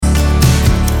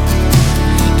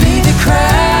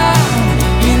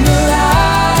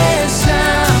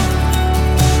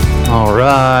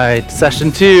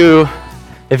Session 2.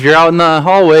 If you're out in the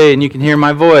hallway and you can hear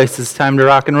my voice, it's time to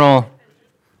rock and roll.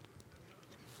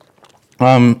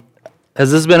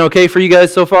 Has this been okay for you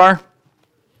guys so far?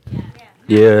 Yeah.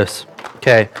 Yes.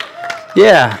 Okay.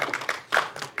 Yeah.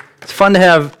 It's fun to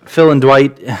have Phil and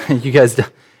Dwight. You guys,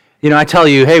 I tell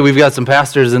you, hey, we've got some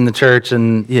pastors in the church,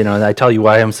 and, I tell you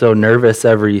why I'm so nervous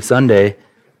every Sunday.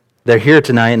 They're here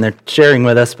tonight, and they're sharing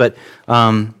with us, but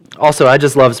also, I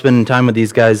just love spending time with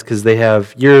these guys because they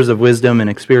have years of wisdom and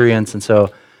experience, and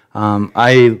so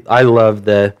I love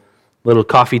the little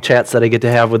coffee chats that I get to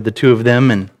have with the two of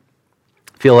them, and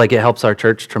feel like it helps our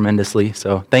church tremendously.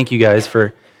 So thank you guys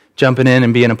for jumping in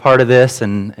and being a part of this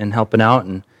and helping out,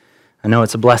 and I know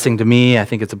it's a blessing to me. I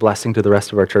think it's a blessing to the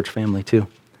rest of our church family too.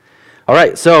 All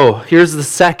right, so here's the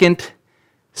second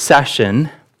session,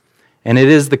 and it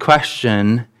is the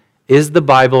question, is the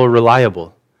Bible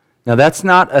reliable? Now, that's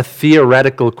not a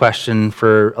theoretical question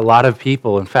for a lot of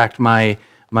people. In fact, my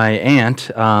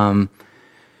aunt,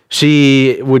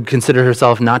 she would consider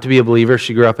herself not to be a believer.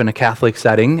 She grew up in a Catholic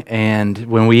setting, and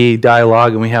when we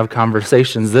dialogue and we have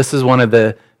conversations, this is one of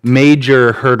the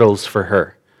major hurdles for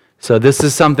her. So this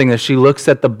is something that she looks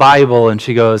at the Bible and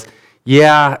she goes,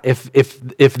 yeah,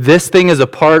 if this thing is a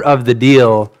part of the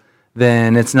deal,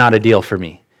 then it's not a deal for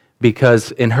me.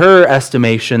 Because in her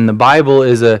estimation, the Bible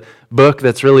is a book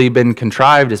that's really been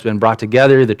contrived, it's been brought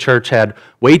together. The church had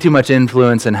way too much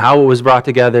influence in how it was brought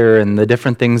together and the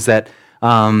different things that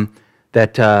are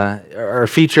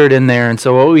featured in there. And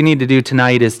so what we need to do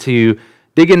tonight is to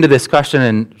dig into this question.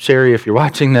 And Sherry, if you're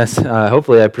watching this,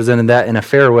 hopefully I presented that in a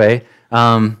fair way.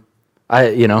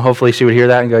 Hopefully she would hear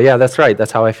that and go, yeah, that's right,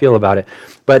 that's how I feel about it.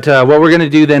 But what we're going to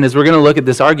do then is we're going to look at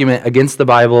this argument against the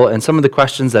Bible and some of the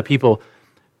questions that people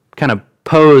kind of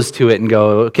pose to it and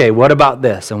go, okay, what about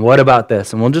this and what about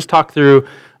this? And we'll just talk through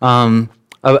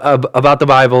about the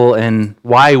Bible and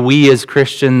why we as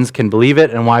Christians can believe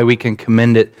it and why we can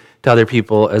commend it to other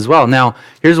people as well. Now,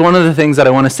 here's one of the things that I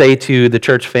want to say to the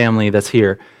church family that's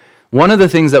here. One of the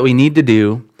things that we need to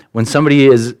do when somebody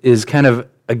is kind of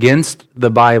against the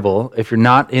Bible, if you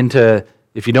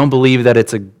don't believe that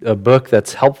it's a book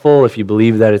that's helpful, if you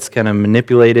believe that it's kind of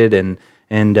manipulated and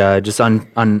just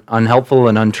unhelpful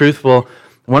and untruthful,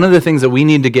 one of the things that we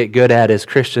need to get good at as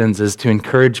Christians is to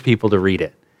encourage people to read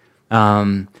it.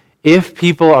 If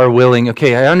people are willing,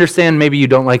 okay, I understand maybe you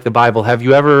don't like the Bible. Have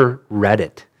you ever read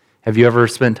it? Have you ever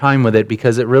spent time with it?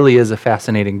 Because it really is a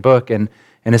fascinating book, and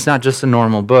it's not just a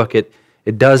normal book. It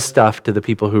does stuff to the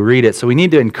people who read it. So we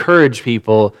need to encourage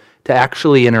people to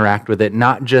actually interact with it,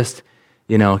 not just,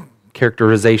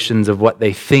 characterizations of what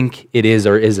they think it is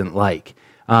or isn't like.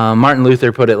 Martin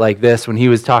Luther put it like this when he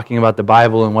was talking about the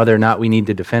Bible and whether or not we need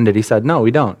to defend it. He said, no,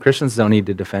 we don't. Christians don't need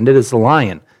to defend it. It's a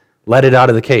lion. Let it out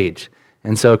of the cage.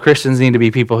 And so Christians need to be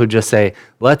people who just say,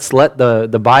 let's let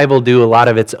the Bible do a lot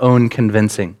of its own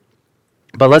convincing.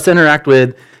 But let's interact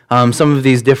with some of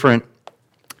these different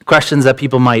questions that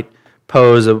people might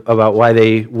pose about why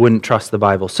they wouldn't trust the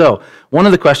Bible. So one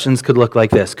of the questions could look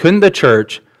like this. Couldn't the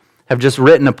church have just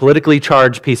written a politically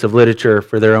charged piece of literature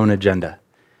for their own agenda?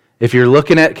 If you're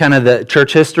looking at kind of the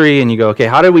church history and you go, okay,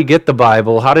 how did we get the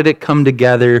Bible? How did it come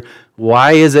together?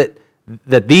 Why is it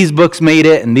that these books made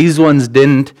it and these ones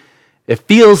didn't? It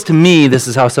feels to me, this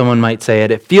is how someone might say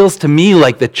it, it feels to me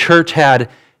like the church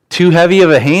had too heavy of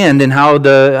a hand in how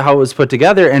it was put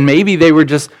together, and maybe they were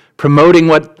just promoting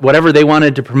whatever they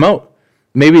wanted to promote.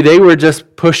 Maybe they were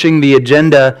just pushing the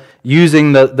agenda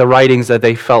using the writings that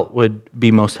they felt would be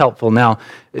most helpful. Now,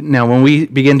 when we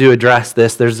begin to address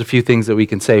this, there's a few things that we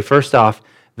can say. First off,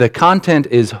 the content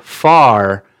is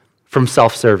far from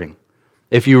self-serving.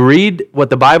 If you read what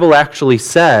the Bible actually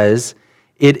says,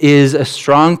 it is a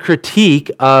strong critique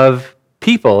of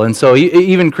people. And so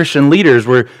even Christian leaders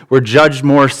were judged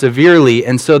more severely.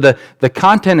 And so the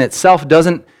content itself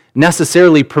doesn't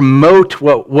necessarily promote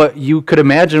what you could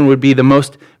imagine would be the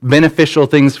most beneficial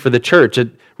things for the church. It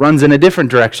runs in a different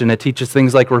direction. It teaches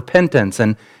things like repentance,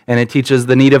 and it teaches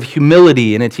the need of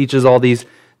humility, and it teaches all these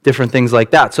different things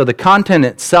like that. So the content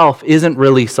itself isn't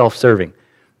really self-serving.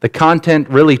 The content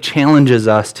really challenges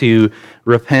us to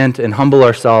repent and humble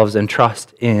ourselves and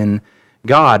trust in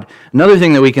God. Another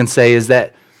thing that we can say is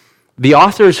that the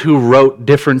authors who wrote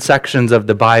different sections of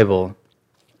the Bible,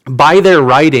 by their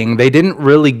writing, they didn't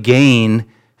really gain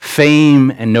fame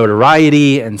and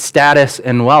notoriety and status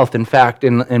and wealth. In fact,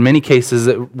 in many cases,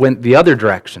 it went the other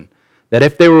direction. That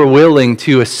if they were willing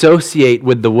to associate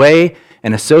with the way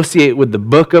and associate with the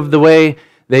book of the way,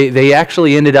 they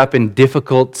actually ended up in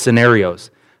difficult scenarios.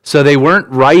 So they weren't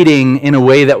writing in a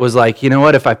way that was like, you know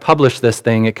what, if I publish this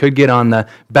thing, it could get on the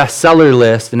bestseller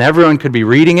list and everyone could be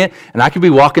reading it, and I could be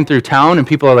walking through town and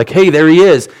people are like, hey, there he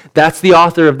is. That's the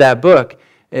author of that book.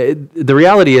 The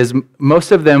reality is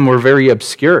most of them were very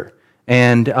obscure.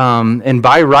 And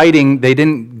by writing, they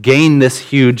didn't gain this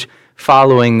huge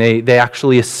following. They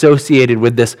actually associated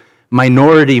with this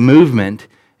minority movement.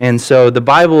 And so the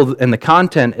Bible and the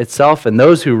content itself and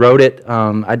those who wrote it,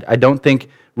 I don't think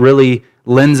really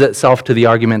lends itself to the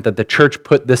argument that the church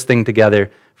put this thing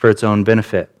together for its own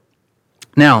benefit.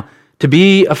 Now, to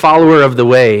be a follower of the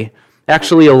way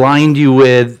actually aligned you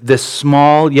with this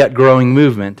small yet growing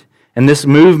movement. And this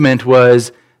movement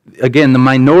was, again, the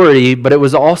minority, but it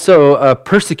was also a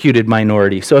persecuted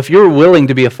minority. So if you're willing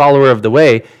to be a follower of the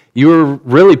way, you're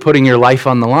really putting your life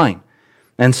on the line.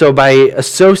 And so by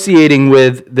associating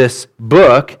with this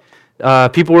book,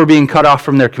 people were being cut off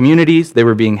from their communities. They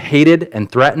were being hated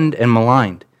and threatened and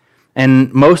maligned.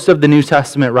 And most of the New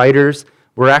Testament writers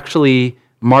were actually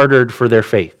martyred for their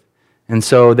faith. And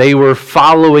so they were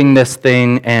following this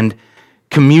thing and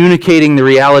communicating the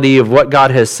reality of what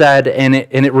God has said, and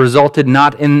it resulted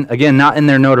not in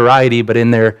their notoriety, but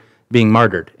in their being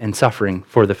martyred and suffering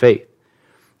for the faith.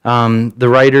 The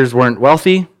writers weren't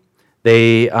wealthy.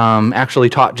 They actually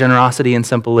taught generosity and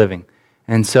simple living.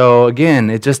 And so, again,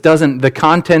 it just doesn't, the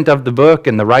content of the book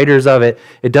and the writers of it,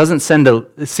 it doesn't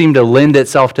seem to lend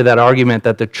itself to that argument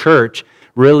that the church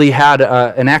really had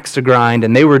an axe to grind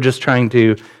and they were just trying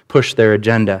to push their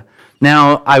agenda.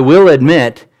 Now, I will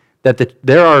admit that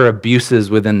there are abuses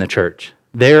within the church.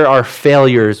 There are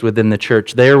failures within the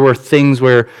church. There were things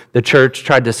where the church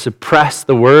tried to suppress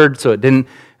the word so it didn't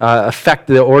affect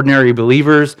the ordinary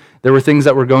believers. There were things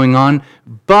that were going on,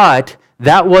 but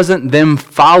that wasn't them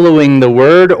following the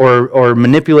word or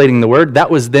manipulating the word. That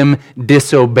was them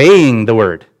disobeying the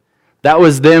word. That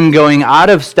was them going out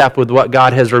of step with what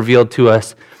God has revealed to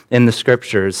us in the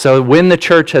Scriptures. So when the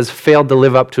church has failed to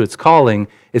live up to its calling,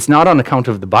 it's not on account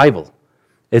of the Bible.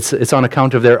 It's on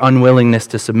account of their unwillingness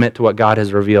to submit to what God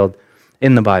has revealed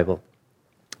in the Bible.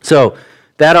 So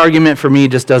that argument for me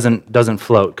just doesn't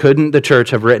float. Couldn't the church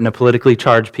have written a politically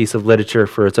charged piece of literature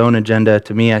for its own agenda?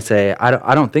 To me, I say,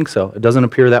 I don't think so. It doesn't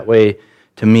appear that way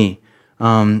to me.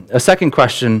 A second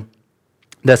question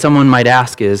that someone might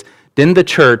ask is, didn't the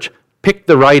church pick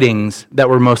the writings that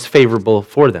were most favorable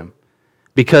for them?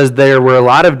 Because there were a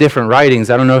lot of different writings.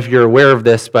 I don't know if you're aware of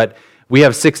this, but we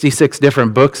have 66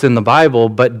 different books in the Bible,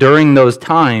 but during those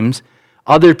times,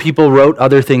 other people wrote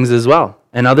other things as well.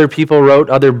 And other people wrote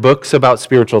other books about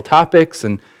spiritual topics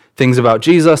and things about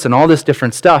Jesus and all this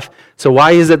different stuff. So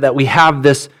why is it that we have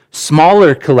this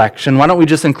smaller collection? Why don't we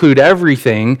just include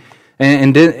everything?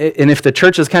 And if the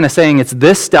church is kind of saying it's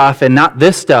this stuff and not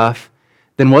this stuff,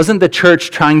 then wasn't the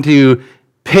church trying to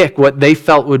pick what they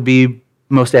felt would be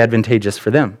most advantageous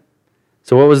for them?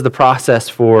 So what was the process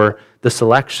for the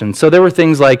selection? So there were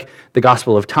things like the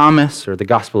Gospel of Thomas or the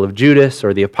Gospel of Judas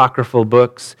or the apocryphal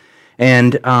books.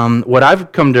 And what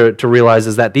I've come to realize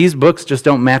is that these books just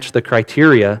don't match the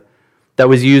criteria that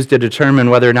was used to determine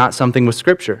whether or not something was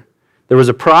Scripture. There was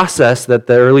a process that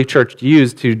the early church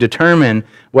used to determine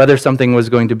whether something was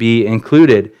going to be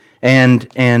included. And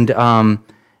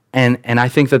I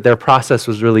think that their process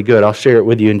was really good. I'll share it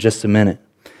with you in just a minute.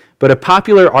 But a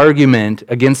popular argument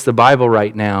against the Bible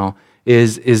right now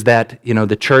is that, you know,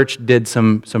 the church did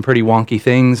some pretty wonky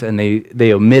things and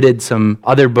they omitted some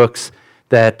other books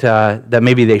that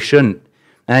maybe they shouldn't.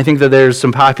 And I think that there's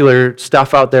some popular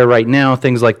stuff out there right now,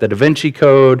 things like the Da Vinci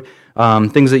Code,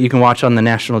 things that you can watch on the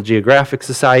National Geographic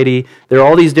Society. There are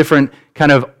all these different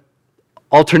kind of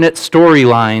alternate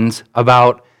storylines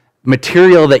about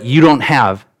material that you don't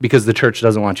have because the church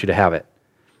doesn't want you to have it.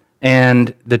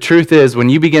 And the truth is, when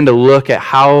you begin to look at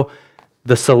how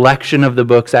the selection of the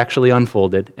books actually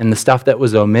unfolded and the stuff that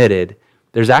was omitted,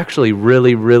 there's actually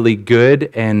really, really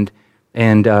good and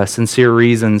sincere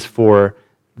reasons for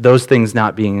those things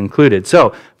not being included.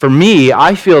 So for me,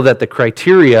 I feel that the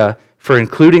criteria for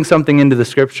including something into the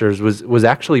Scriptures was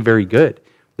actually very good.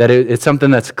 That it's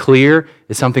something that's clear,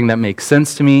 it's something that makes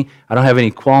sense to me. I don't have any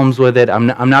qualms with it.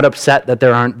 I'm not upset that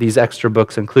there aren't these extra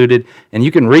books included. And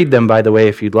you can read them, by the way,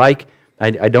 if you'd like.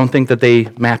 I don't think that they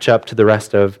match up to the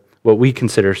rest of what we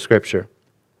consider Scripture.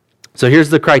 So here's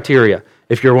the criteria,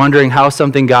 if you're wondering how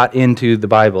something got into the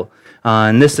Bible.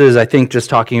 And this is, I think, just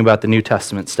talking about the New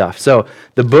Testament stuff. So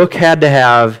the book had to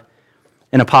have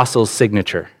an apostle's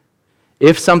signature.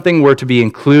 If something were to be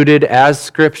included as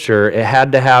Scripture, it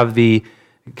had to have an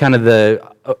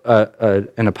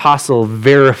apostle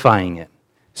verifying it.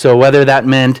 So whether that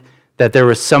meant that there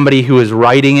was somebody who was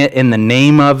writing it in the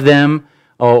name of them,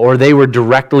 or they were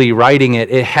directly writing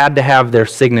it, it had to have their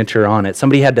signature on it.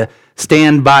 Somebody had to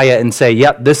stand by it and say,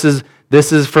 yep, this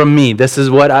is from me. This is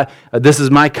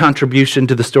my contribution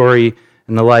to the story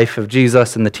and the life of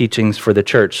Jesus and the teachings for the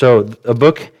church. So a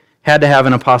book had to have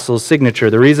an apostle's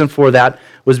signature. The reason for that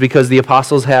was because the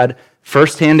apostles had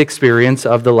firsthand experience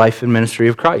of the life and ministry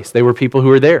of Christ. They were people who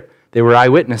were there. They were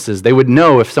eyewitnesses. They would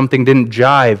know if something didn't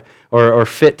jive or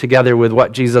fit together with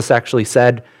what Jesus actually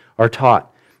said or taught.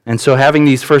 And so having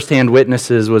these firsthand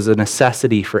witnesses was a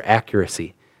necessity for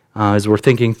accuracy. As we're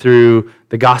thinking through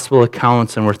the gospel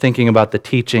accounts and we're thinking about the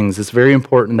teachings, it's very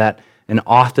important that an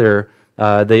author,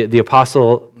 the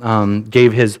apostle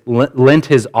lent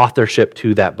his authorship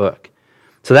to that book.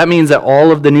 So that means that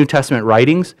all of the New Testament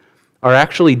writings are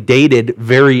actually dated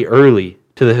very early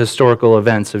to the historical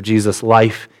events of Jesus'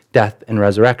 life, death, and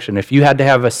resurrection. If you had to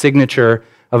have a signature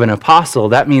of an apostle,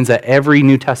 that means that every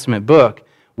New Testament book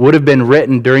would have been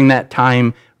written during that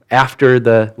time after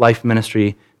the life,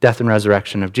 ministry, death, and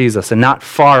resurrection of Jesus, and not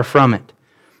far from it.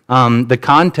 The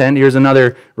content, here's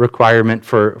another requirement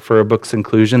for a book's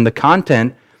inclusion, the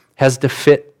content has to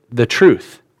fit the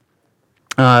truth.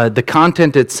 The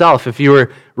content itself, if you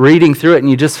were reading through it and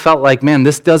you just felt like, man,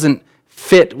 this doesn't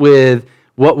fit with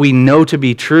what we know to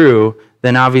be true,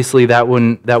 then obviously that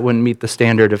wouldn't meet the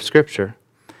standard of Scripture.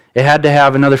 It had to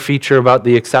have another feature about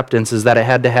the acceptance is that it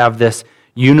had to have this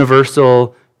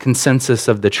universal consensus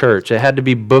of the church. It had to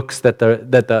be books that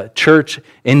the church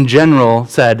in general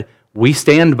said, we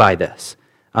stand by this.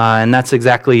 And that's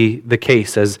exactly the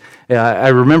case. As I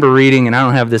remember reading, and I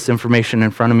don't have this information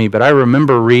in front of me, but I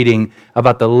remember reading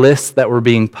about the lists that were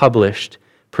being published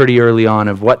pretty early on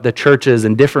of what the churches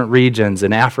in different regions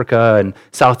in Africa and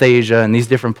South Asia and these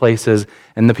different places,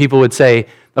 and the people would say,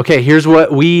 okay, here's what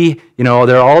there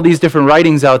are all these different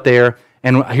writings out there,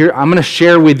 and here I'm going to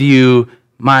share with you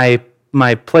my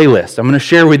playlist. I'm going to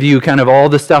share with you kind of all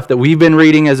the stuff that we've been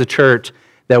reading as a church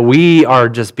that we are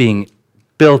just being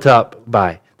built up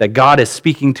by, that God is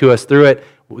speaking to us through it.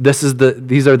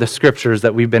 These are the scriptures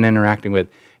that we've been interacting with.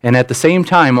 And at the same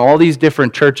time, all these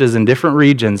different churches in different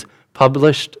regions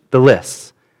published the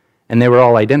lists, and they were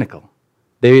all identical.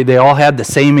 They all had the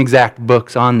same exact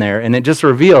books on there, and it just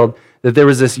revealed that there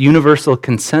was this universal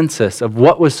consensus of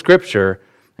what was Scripture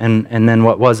and then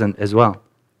what wasn't as well.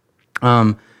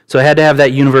 So it had to have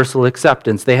that universal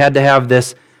acceptance. They had to have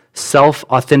this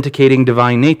self-authenticating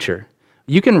divine nature.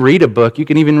 You can read a book, you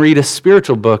can even read a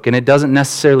spiritual book, and it doesn't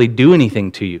necessarily do anything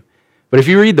to you. But if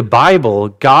you read the Bible,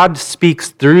 God speaks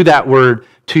through that word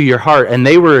to your heart, and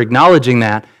they were acknowledging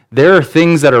that there are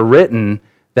things that are written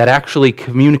that actually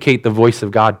communicate the voice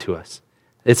of God to us.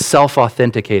 It's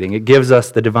self-authenticating. It gives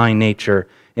us the divine nature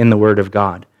in the Word of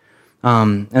God.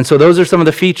 And so those are some of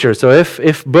the features. So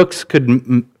if books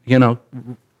could,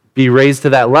 be raised to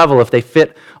that level, if they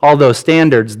fit all those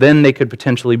standards, then they could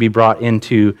potentially be brought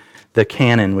into the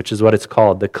canon, which is what it's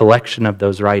called, the collection of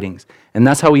those writings. And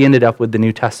that's how we ended up with the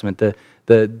New Testament.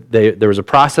 There was a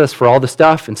process for all the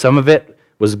stuff, and some of it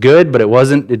was good, but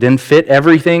it didn't fit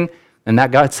everything, and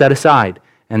that got set aside.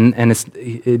 And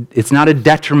it's not a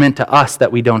detriment to us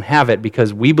that we don't have it,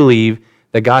 because we believe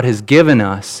that God has given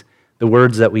us the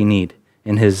words that we need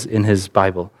in His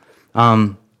Bible.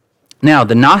 Now,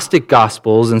 the Gnostic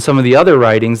Gospels and some of the other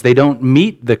writings, they don't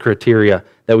meet the criteria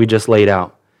that we just laid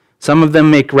out. Some of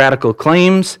them make radical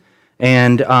claims,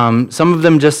 and some of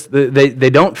them they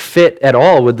don't fit at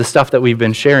all with the stuff that we've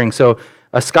been sharing. So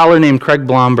a scholar named Craig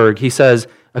Blomberg, he says,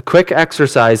 a quick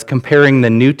exercise comparing the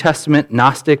New Testament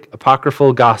Gnostic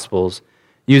apocryphal Gospels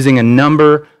using a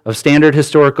number of standard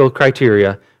historical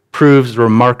criteria proves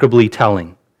remarkably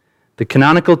telling. The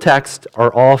canonical texts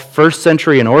are all first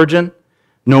century in origin,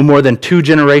 no more than 2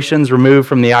 generations removed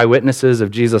from the eyewitnesses of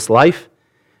Jesus' life,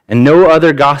 and no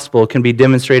other gospel can be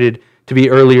demonstrated to be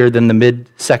earlier than the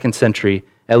mid-2nd century,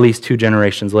 at least 2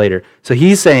 generations later. So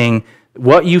he's saying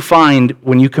what you find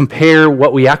when you compare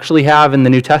what we actually have in the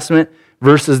New Testament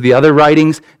versus the other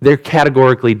writings, they're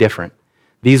categorically different.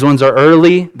 These ones are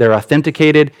early, they're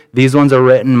authenticated, these ones are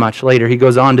written much later. He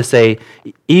goes on to say,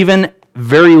 even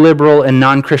very liberal and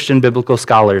non-Christian biblical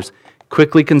scholars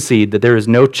quickly concede that there is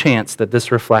no chance that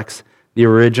this reflects the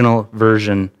original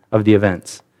version of the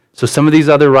events. So some of these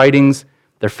other writings,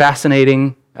 they're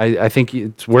fascinating. I think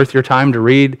it's worth your time to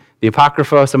read the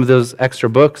Apocrypha, some of those extra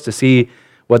books to see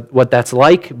what that's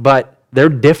like, but they're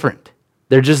different.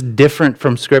 They're just different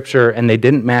from Scripture, and they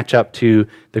didn't match up to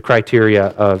the criteria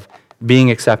of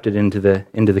being accepted into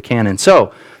the canon.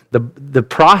 So the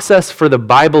process for the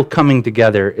Bible coming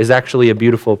together is actually a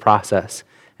beautiful process,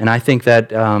 and I think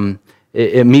that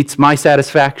it meets my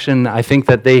satisfaction. I think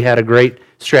that they had a great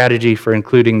strategy for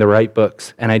including the right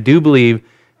books, and I do believe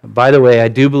By the way, I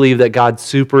do believe that God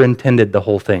superintended the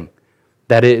whole thing,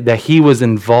 that he was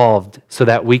involved so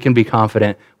that we can be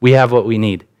confident we have what we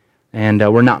need and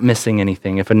we're not missing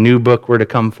anything. If a new book were to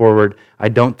come forward, I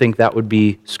don't think that would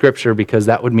be Scripture, because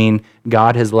that would mean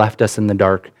God has left us in the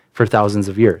dark for thousands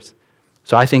of years.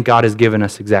 So I think God has given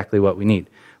us exactly what we need.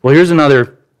 Well, here's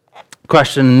another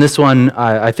question, and this one,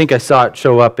 I think I saw it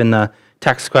show up in the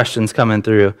text questions coming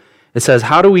through. It says,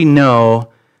 how do we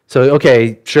know? So,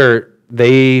 okay, sure,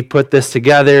 they put this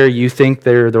together, you think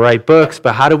they're the right books,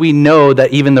 but how do we know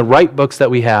that even the right books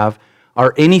that we have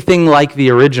are anything like the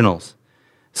originals?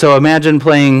 So imagine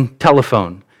playing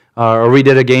telephone, or we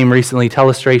did a game recently,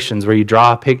 Telestrations, where you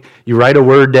draw a you write a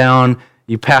word down,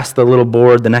 you pass the little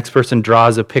board, the next person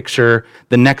draws a picture,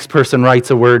 the next person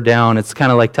writes a word down. It's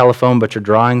kind of like telephone, but you're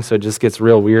drawing, so it just gets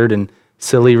real weird and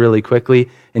silly really quickly.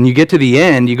 And you get to the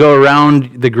end, you go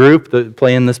around the group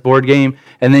playing this board game,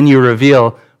 and then you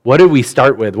reveal, what did we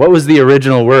start with? What was the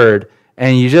original word?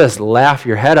 And you just laugh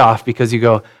your head off because you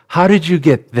go, how did you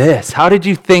get this? How did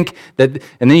you think that?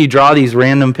 And then you draw these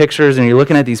random pictures and you're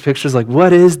looking at these pictures like,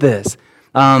 what is this?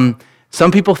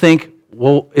 Some people think,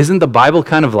 well, isn't the Bible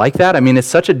kind of like that? I mean, it's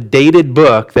such a dated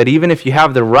book that even if you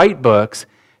have the right books,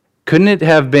 couldn't it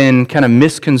have been kind of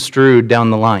misconstrued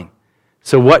down the line?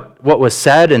 So what was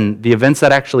said and the events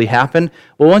that actually happened,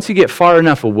 well, once you get far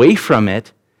enough away from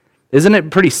it, isn't it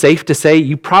pretty safe to say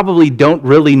you probably don't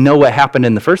really know what happened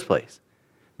in the first place?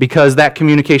 Because that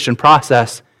communication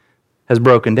process has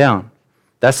broken down.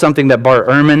 That's something that Bart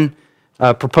Ehrman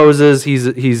proposes.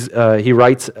 He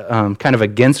writes kind of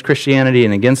against Christianity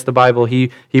and against the Bible.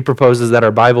 He proposes that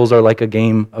our Bibles are like a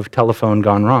game of telephone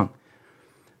gone wrong.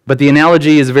 But the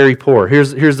analogy is very poor.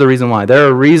 Here's the reason why. There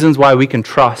are reasons why we can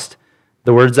trust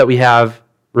the words that we have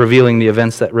revealing the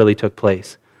events that really took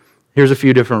place. Here's a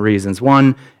few different reasons.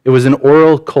 One, it was an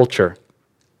oral culture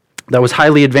that was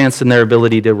highly advanced in their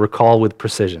ability to recall with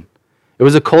precision. It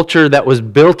was a culture that was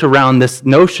built around this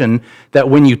notion that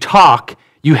when you talk,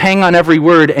 you hang on every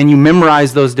word and you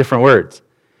memorize those different words.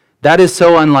 That is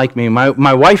so unlike me.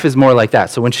 My wife is more like that.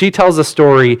 So when she tells a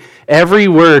story, every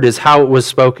word is how it was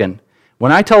spoken.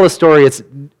 When I tell a story, it's,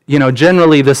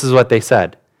 generally this is what they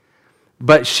said.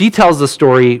 But she tells the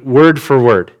story word for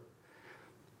word.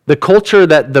 The culture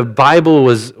that the Bible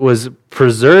was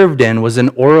preserved in was an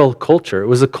oral culture. It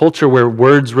was a culture where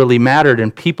words really mattered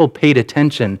and people paid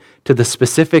attention to the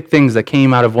specific things that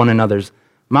came out of one another's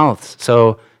mouths.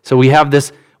 So we have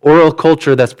this oral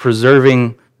culture that's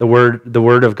preserving the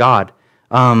word of God.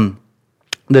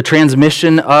 The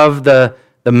transmission of the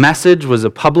message was a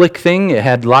public thing. It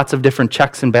had lots of different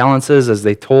checks and balances as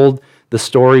they told the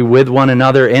story with one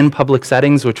another in public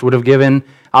settings, which would have given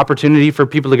opportunity for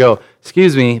people to go,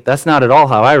 excuse me, that's not at all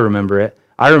how I remember it.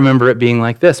 I remember it being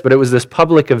like this. But it was this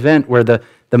public event where the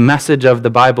message of the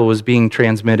Bible was being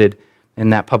transmitted in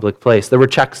that public place. There were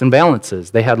checks and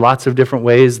balances. They had lots of different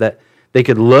ways that they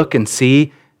could look and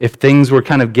see if things were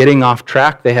kind of getting off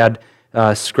track. They had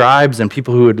scribes and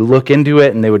people who would look into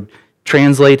it, and they would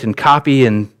translate and copy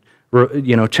and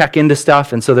check into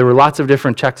stuff. And so there were lots of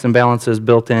different checks and balances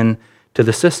built in to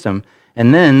the system.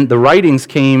 And then the writings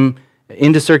came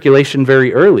into circulation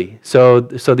very early. So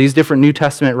these different New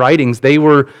Testament writings, they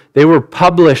were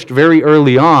published very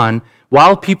early on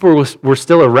while people were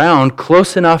still around,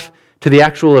 close enough to the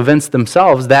actual events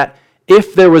themselves that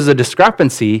if there was a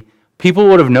discrepancy, people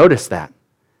would have noticed that.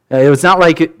 It was not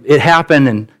like it happened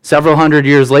and several hundred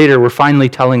years later we're finally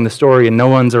telling the story and no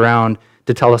one's around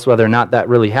to tell us whether or not that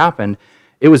really happened.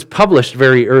 It was published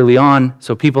very early on,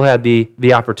 so people had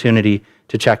the opportunity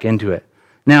to check into it.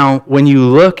 Now, when you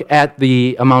look at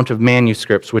the amount of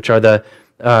manuscripts, which are the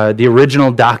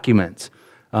original documents,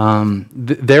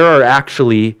 there are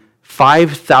actually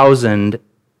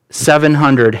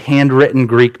 5,700 handwritten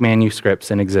Greek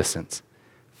manuscripts in existence.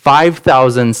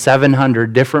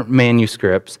 5,700 different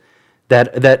manuscripts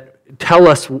that tell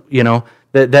us,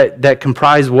 that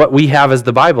comprise what we have as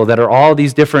the Bible, that are all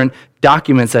these different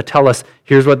documents that tell us,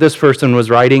 here's what this person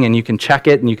was writing, and you can check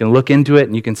it, and you can look into it,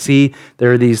 and you can see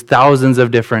there are these thousands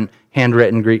of different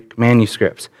handwritten Greek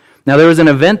manuscripts. Now, there was an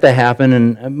event that happened,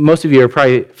 and most of you are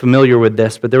probably familiar with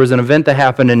this, but there was an event that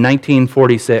happened in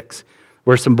 1946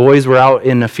 where some boys were out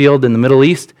in a field in the Middle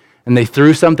East, and they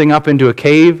threw something up into a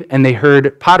cave, and they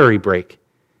heard pottery break.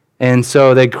 And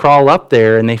so they'd crawl up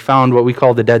there, and they found what we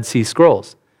call the Dead Sea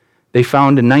Scrolls. They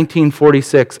found in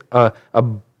 1946 a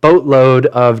boatload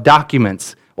of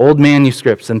documents, old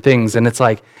manuscripts and things, and it's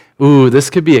like, ooh,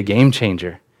 this could be a game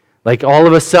changer. Like all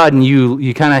of a sudden,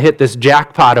 you kind of hit this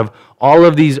jackpot of all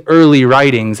of these early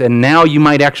writings, and now you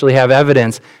might actually have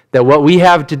evidence that what we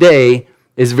have today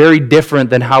is very different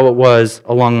than how it was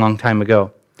a long, long time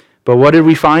ago. But what did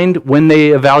we find when they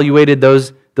evaluated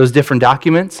those different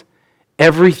documents?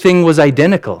 Everything was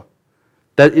identical.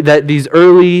 That these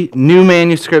early new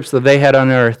manuscripts that they had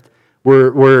unearthed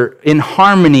were in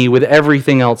harmony with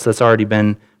everything else that's already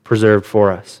been preserved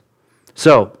for us.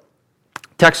 So,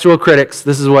 textual critics,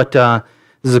 this is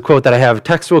a quote that I have.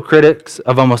 Textual critics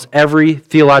of almost every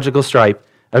theological stripe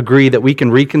agree that we can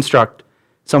reconstruct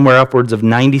somewhere upwards of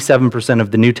 97%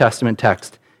 of the New Testament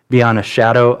text beyond a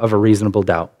shadow of a reasonable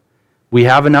doubt. We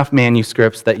have enough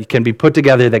manuscripts that can be put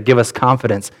together that give us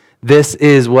confidence. This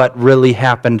is what really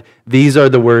happened. These are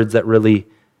the words that really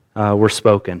were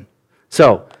spoken.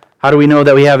 So, how do we know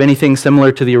that we have anything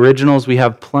similar to the originals? We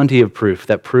have plenty of proof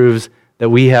that proves that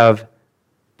we have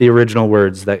the original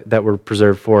words that were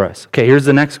preserved for us. Okay, here's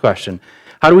the next question.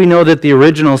 How do we know that the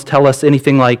originals tell us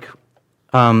anything like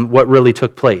what really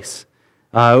took place?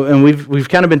 And we've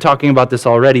kind of been talking about this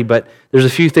already, but there's a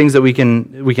few things that we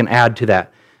can add to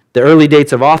that. The early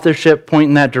dates of authorship point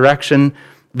in that direction.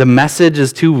 The message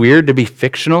is too weird to be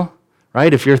fictional,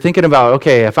 right? If you're thinking about,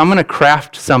 okay, if I'm going to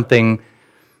craft something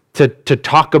to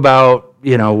talk about,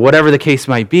 whatever the case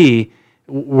might be,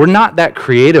 we're not that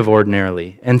creative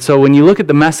ordinarily. And so when you look at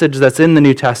the message that's in the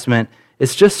New Testament,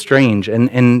 it's just strange.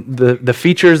 And the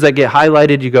features that get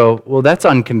highlighted, you go, well, that's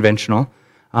unconventional.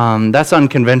 That's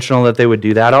unconventional that they would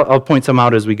do that. I'll point some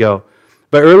out as we go.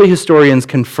 But early historians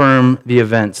confirm the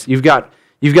events. You've got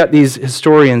these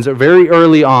historians very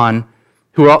early on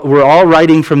who were all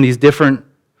writing from these different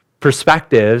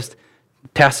perspectives.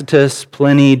 Tacitus,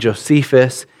 Pliny,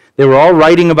 Josephus, they were all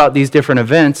writing about these different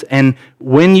events, and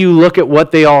when you look at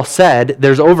what they all said,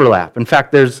 there's overlap. In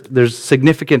fact, there's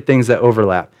significant things that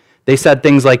overlap. They said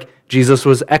things like Jesus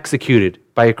was executed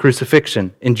by a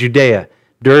crucifixion in Judea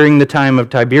during the time of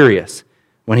Tiberius,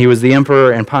 when he was the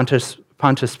emperor and Pontius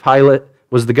Pilate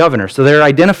was the governor. So they're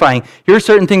identifying, here are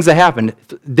certain things that happened.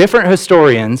 Different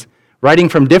historians writing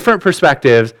from different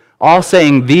perspectives, all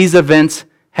saying these events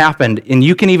happened, and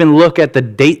you can even look at the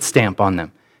date stamp on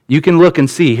them. You can look and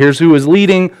see, here's who was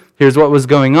leading, here's what was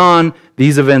going on,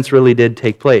 these events really did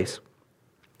take place.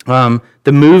 The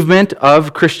movement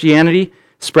of Christianity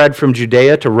spread from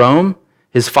Judea to Rome.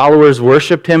 His followers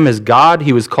worshipped him as God.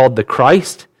 He was called the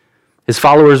Christ. His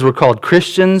followers were called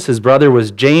Christians. His brother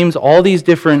was James. All these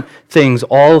different things,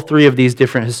 all three of these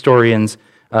different historians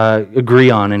agree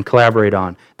on and collaborate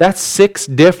on. That's 6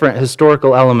 different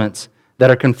historical elements that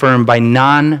are confirmed by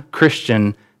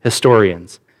non-Christian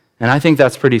historians. And I think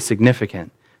that's pretty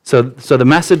significant. So the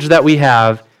message that we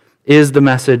have is the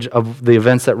message of the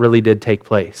events that really did take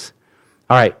place.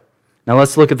 All right, now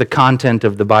let's look at the content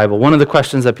of the Bible. One of the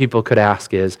questions that people could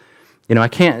ask is,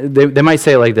 they might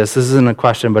say it like this isn't a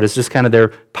question, but it's just kind of their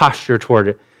posture toward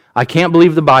it. I can't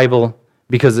believe the Bible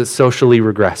because it's socially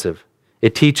regressive.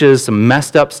 It teaches some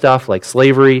messed up stuff like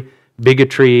slavery,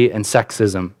 bigotry, and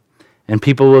sexism. And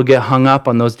people will get hung up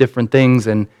on those different things,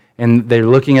 and they're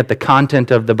looking at the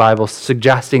content of the Bible,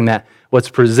 suggesting that what's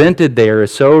presented there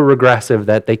is so regressive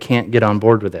that they can't get on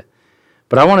board with it.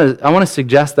 But I want to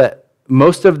suggest that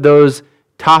most of those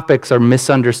topics are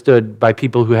misunderstood by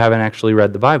people who haven't actually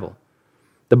read the Bible.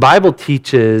 The Bible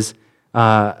teaches,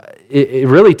 it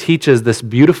really teaches this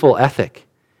beautiful ethic,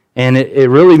 and it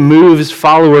really moves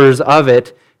followers of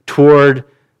it toward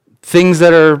things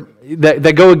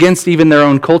that go against even their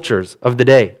own cultures of the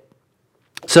day.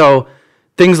 So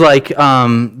things like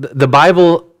the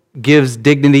Bible gives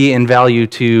dignity and value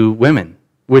to women,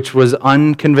 which was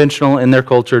unconventional in their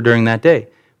culture during that day.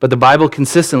 But the Bible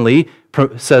consistently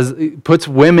puts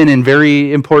women in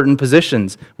very important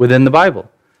positions within the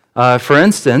Bible. For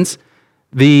instance,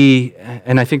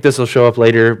 and I think this will show up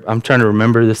later. I'm trying to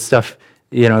remember this stuff.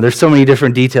 There's so many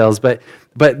different details, but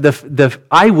the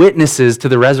eyewitnesses to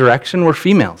the resurrection were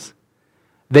females.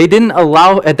 At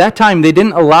that time, they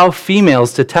didn't allow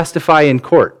females to testify in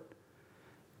court.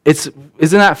 Isn't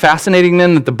that fascinating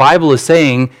then that the Bible is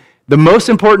saying the most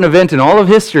important event in all of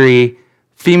history,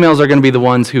 females are going to be the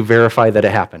ones who verify that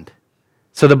it happened.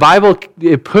 So the Bible,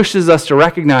 it pushes us to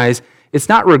recognize it's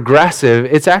not regressive,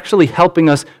 it's actually helping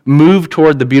us move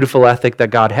toward the beautiful ethic that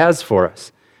God has for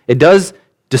us. It does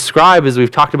describe, as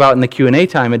we've talked about in the Q&A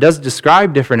time, it does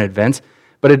describe different events,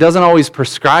 but it doesn't always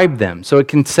prescribe them. So it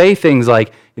can say things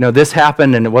like, this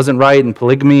happened and it wasn't right, and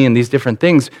polygamy and these different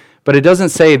things, but it doesn't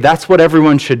say that's what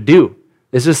everyone should do.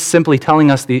 It's just simply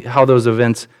telling us how those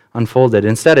events unfolded.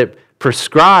 Instead, it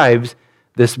prescribes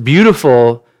this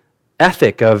beautiful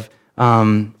ethic of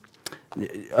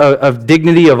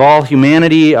dignity of all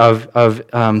humanity,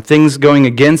 of things going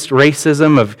against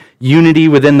racism, of unity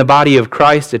within the body of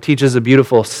Christ. It teaches a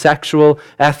beautiful sexual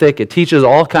ethic. It teaches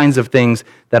all kinds of things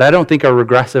that I don't think are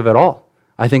regressive at all.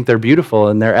 I think they're beautiful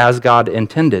and they're as God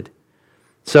intended.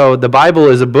 So the Bible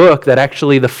is a book that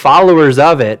actually the followers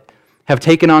of it have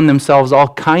taken on themselves all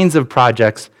kinds of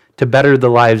projects to better the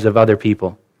lives of other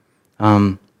people.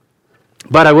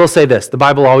 But I will say this, the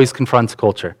Bible always confronts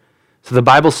culture. So the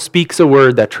Bible speaks a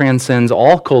word that transcends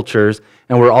all cultures,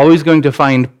 and we're always going to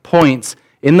find points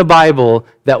in the Bible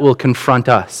that will confront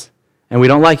us. And we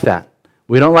don't like that.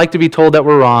 We don't like to be told that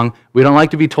we're wrong. We don't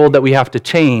like to be told that we have to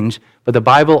change, but the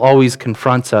Bible always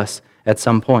confronts us at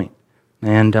some point.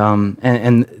 And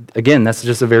again, that's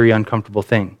just a very uncomfortable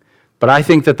thing. But I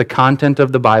think that the content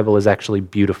of the Bible is actually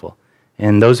beautiful.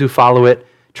 And those who follow it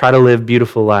try to live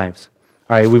beautiful lives.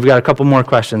 All right, we've got a couple more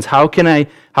questions. How can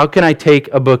I take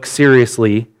a book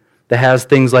seriously that has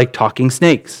things like talking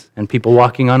snakes and people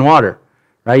walking on water?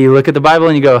 Right? You look at the Bible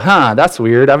and you go, that's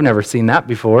weird. I've never seen that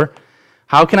before.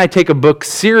 How can I take a book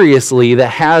seriously that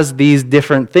has these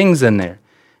different things in there?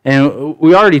 And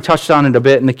we already touched on it a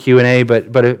bit in the Q&A,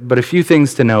 but a few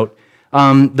things to note.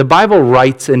 The Bible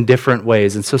writes in different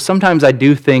ways, and so sometimes I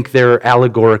do think there are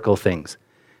allegorical things.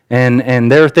 And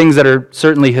there are things that are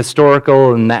certainly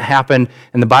historical and that happened,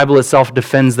 and the Bible itself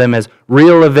defends them as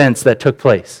real events that took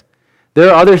place. There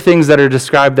are other things that are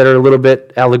described that are a little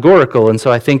bit allegorical, and so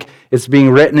I think it's being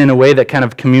written in a way that kind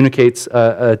of communicates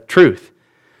a truth.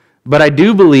 But I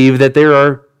do believe that there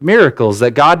are miracles,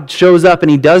 that God shows up and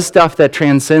he does stuff that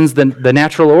transcends the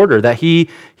natural order, that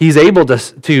he's able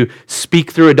to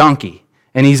speak through a donkey,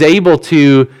 and he's able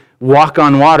to walk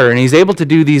on water, and he's able to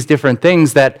do these different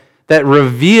things that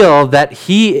reveal that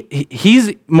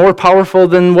he's more powerful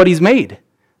than what he's made,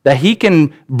 that he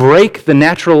can break the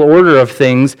natural order of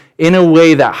things in a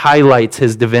way that highlights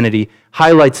his divinity,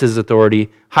 highlights his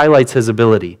authority, highlights his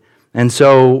ability. And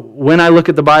so when I look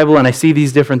at the Bible and I see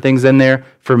these different things in there,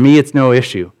 for me it's no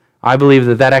issue. I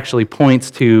believe that actually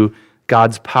points to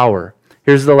God's power.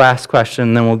 Here's the last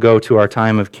question, then we'll go to our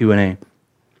time of Q&A.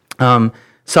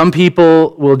 Some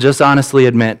people will just honestly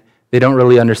admit they don't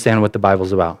really understand what the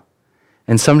Bible's about.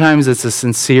 And sometimes it's a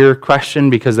sincere question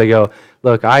because they go,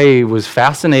 look, I was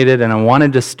fascinated and I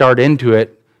wanted to start into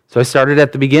it, so I started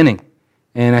at the beginning.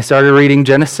 And I started reading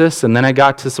Genesis, and then I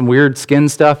got to some weird skin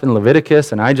stuff in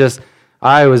Leviticus, and I was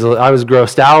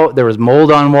grossed out. There was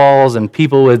mold on walls and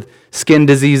people with skin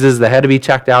diseases that had to be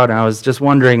checked out, and I was just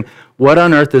wondering, what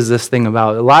on earth is this thing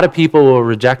about? A lot of people will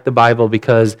reject the Bible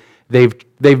because they've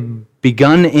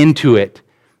begun into it,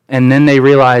 and then they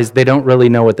realize they don't really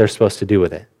know what they're supposed to do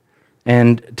with it.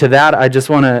 And to that, I just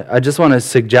want to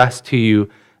suggest to you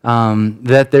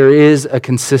that there is a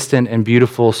consistent and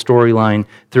beautiful storyline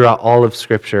throughout all of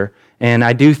Scripture. And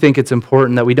I do think it's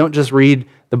important that we don't just read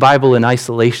the Bible in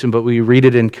isolation, but we read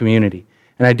it in community.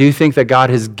 And I do think that God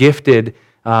has gifted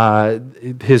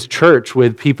his church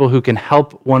with people who can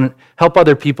help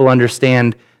other people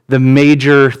understand the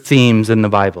major themes in the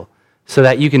Bible, so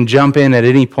that you can jump in at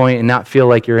any point and not feel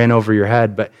like you're in over your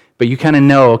head, but you kind of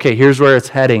know, okay, here's where it's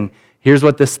heading. Here's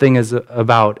what this thing is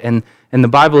about. And the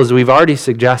Bible, as we've already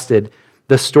suggested,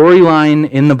 the storyline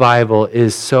in the Bible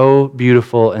is so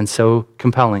beautiful and so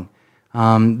compelling.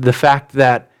 The fact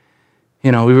that,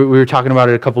 we were talking about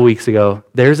it a couple weeks ago,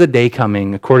 there's a day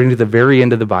coming, according to the very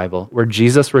end of the Bible, where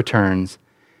Jesus returns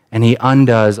and he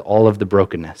undoes all of the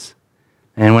brokenness.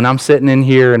 And when I'm sitting in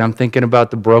here and I'm thinking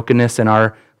about the brokenness in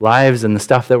our lives and the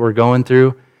stuff that we're going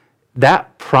through,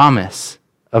 that promise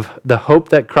of the hope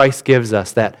that Christ gives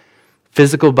us, that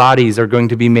physical bodies are going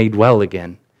to be made well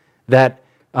again, that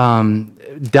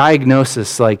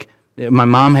diagnosis, like my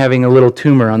mom having a little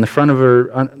tumor on the front of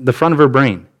her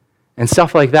brain, and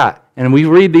stuff like that. And we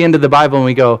read the end of the Bible and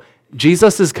we go,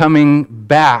 Jesus is coming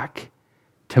back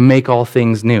to make all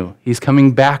things new. He's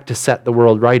coming back to set the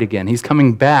world right again. He's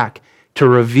coming back to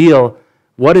reveal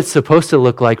what it's supposed to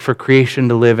look like for creation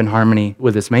to live in harmony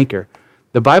with its maker.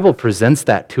 The Bible presents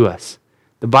that to us.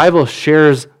 The Bible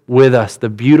shares with us the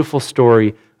beautiful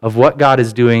story of what God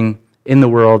is doing in the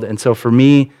world. And so for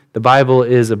me, the Bible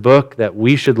is a book that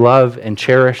we should love and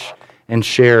cherish and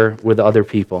share with other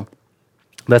people.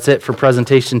 That's it for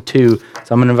presentation 2. So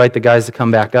I'm going to invite the guys to come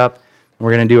back up.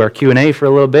 We're going to do our Q&A for a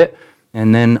little bit.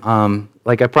 And then,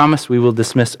 like I promised, we will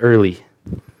dismiss early.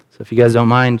 So if you guys don't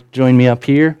mind, join me up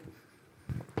here.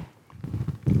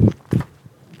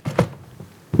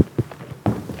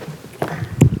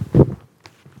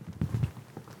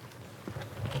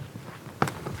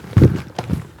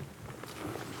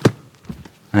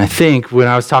 And I think when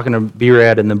I was talking to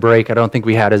B-Rad in the break, I don't think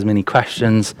we had as many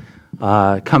questions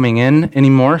coming in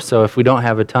anymore. So if we don't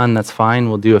have a ton, that's fine.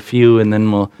 We'll do a few, and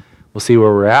then we'll see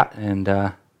where we're at. And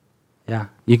yeah,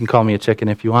 you can call me a chicken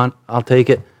if you want. I'll take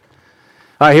it.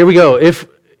 All right, here we go. If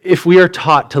if we are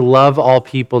taught to love all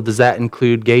people, does that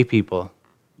include gay people?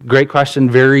 Great question,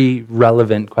 very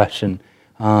relevant question.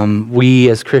 We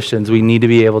as Christians, we need to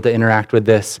be able to interact with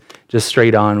this just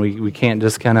straight on. We can't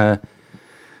just kind of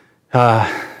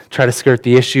try to skirt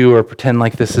the issue or pretend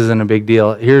like this isn't a big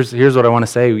deal. Here's what I want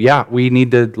to say. Yeah, we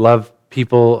need to love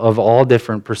people of all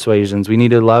different persuasions. We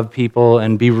need to love people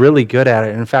and be really good at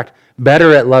it. In fact,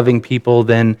 better at loving people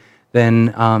than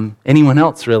anyone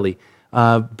else, really.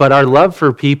 But our love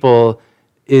for people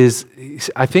is,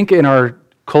 I think in our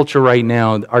culture right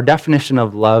now, our definition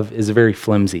of love is very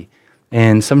flimsy.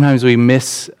 And sometimes we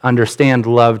misunderstand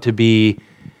love to be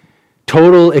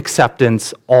total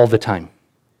acceptance all the time.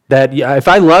 That if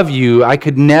I love you, I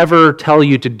could never tell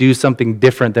you to do something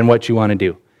different than what you want to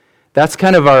do. That's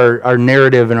kind of our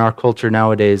narrative in our culture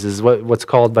nowadays, is what's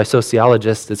called by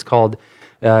sociologists, it's called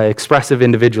expressive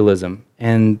individualism.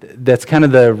 And that's kind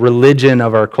of the religion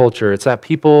of our culture. It's that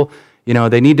people,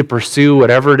 they need to pursue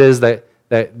whatever it is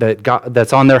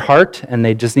that's on their heart, and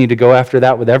they just need to go after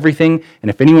that with everything. And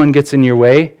if anyone gets in your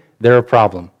way, they're a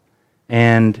problem.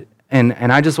 And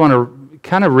I just want to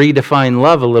kind of redefine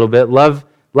love a little bit. Love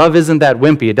isn't that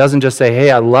wimpy. It doesn't just say,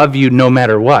 hey, I love you no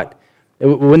matter what.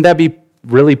 Wouldn't that be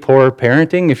really poor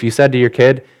parenting if you said to your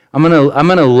kid, I'm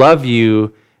gonna love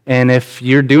you, and if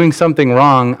you're doing something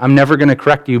wrong, I'm never gonna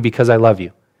correct you because I love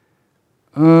you?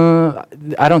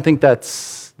 I don't think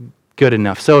that's good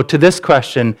enough. So to this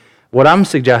question, what I'm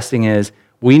suggesting is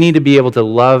we need to be able to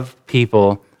love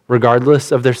people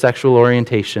regardless of their sexual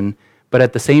orientation, but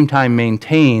at the same time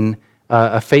maintain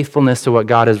a faithfulness to what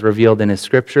God has revealed in His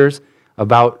Scriptures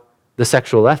about the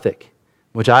sexual ethic,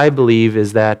 which I believe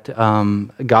is that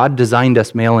God designed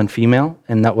us male and female,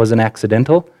 and that wasn't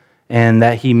accidental, and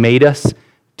that He made us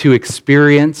to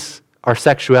experience our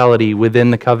sexuality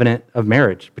within the covenant of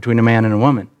marriage between a man and a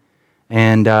woman.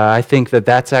 And I think that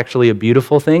that's actually a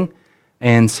beautiful thing.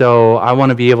 And so I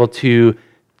want to be able to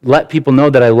let people know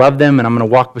that I love them, and I'm going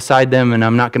to walk beside them, and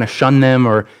I'm not going to shun them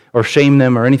or shame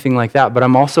them or anything like that. But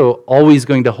I'm also always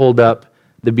going to hold up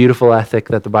the beautiful ethic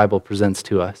that the Bible presents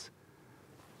to us.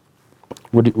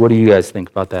 What do you guys think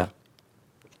about that?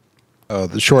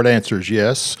 The short answer is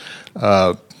yes.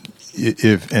 And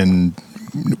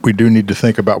we do need to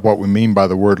think about what we mean by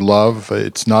the word love.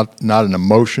 It's not an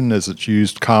emotion as it's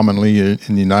used commonly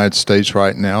in the United States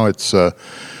right now. It's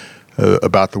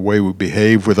about the way we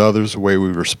behave with others, the way we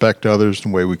respect others, the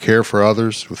way we care for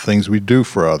others, the things we do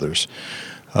for others.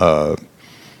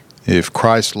 If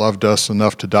Christ loved us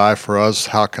enough to die for us,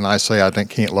 how can I say I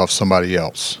can't love somebody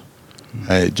else?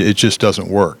 It just doesn't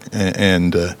work.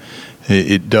 And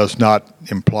it does not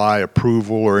imply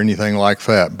approval or anything like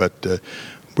that. But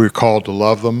we're called to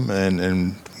love them. And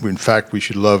in fact, we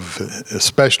should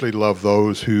especially love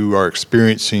those who are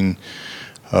experiencing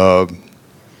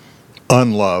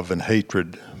unlove and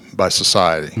hatred by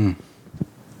society.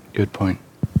 Good point.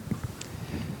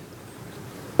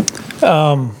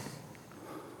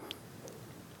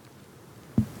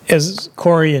 As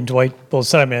Corey and Dwight both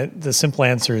said, the simple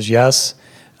answer is yes.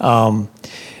 I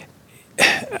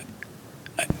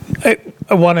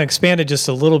want to expand it just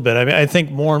a little bit. I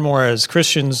think more and more as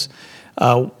Christians,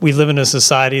 we live in a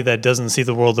society that doesn't see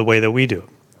the world the way that we do.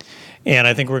 And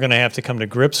I think we're going to have to come to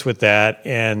grips with that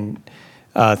and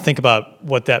think about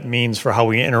what that means for how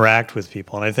we interact with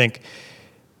people. And I think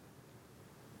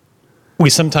we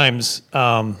sometimes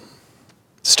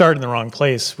start in the wrong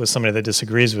place with somebody that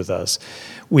disagrees with us.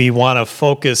 We want to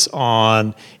focus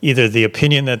on either the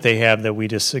opinion that they have that we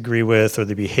disagree with or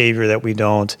the behavior that we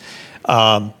don't.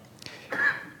 And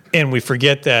we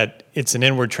forget that it's an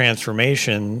inward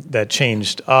transformation that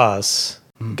changed us,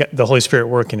 the Holy Spirit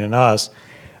working in us.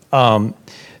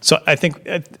 So I think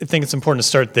it's important to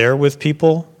start there with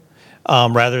people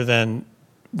rather than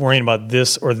worrying about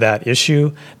this or that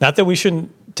issue. Not that we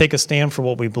shouldn't take a stand for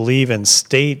what we believe and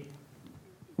state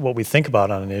what we think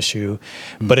about on an issue,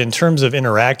 but in terms of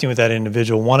interacting with that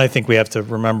individual, one, I think we have to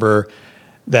remember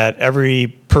that every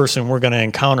person we're going to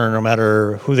encounter, no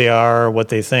matter who they are, what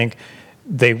they think,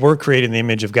 they were created in the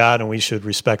image of God, and we should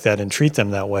respect that and treat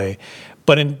them that way.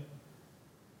 But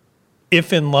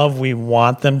if in love we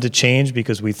want them to change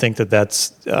because we think that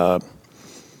that's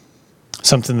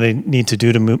something they need to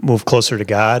do to move closer to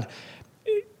God,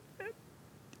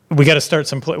 we got to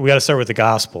start with the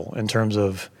gospel in terms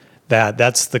of that.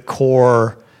 That's the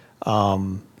core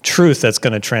truth that's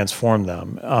going to transform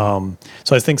them.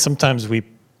 So I think sometimes we,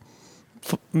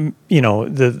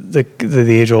 the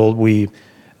age-old, we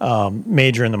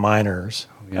major in the minors.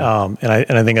 Yeah.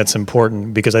 And I think that's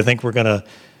important because I think we're going to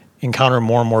encounter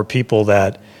more and more people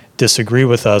that disagree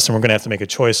with us, and we're going to have to make a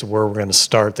choice of where we're going to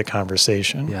start the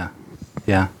conversation.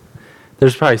 Yeah.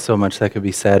 There's probably so much that could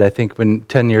be said. I think when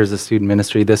 10 years of student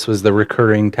ministry, this was the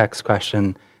recurring text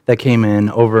question that came in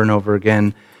over and over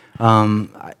again.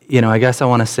 I guess I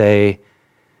want to say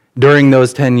during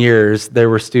those 10 years, there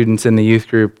were students in the youth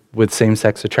group with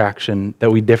same-sex attraction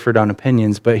that we differed on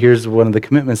opinions, but here's one of the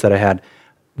commitments that I had.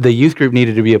 The youth group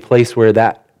needed to be a place where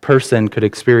that person could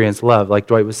experience love, like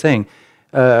Dwight was saying.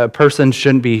 A person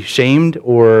shouldn't be shamed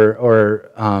or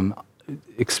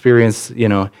experience,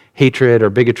 hatred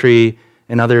or bigotry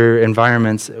in other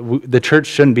environments. The church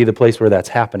shouldn't be the place where that's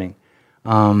happening.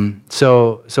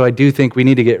 So I do think we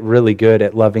need to get really good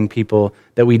at loving people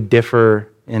that we differ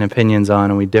in opinions on,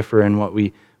 and we differ in what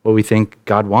we think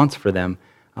God wants for them.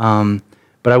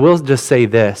 But I will just say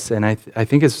this, and I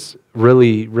think it's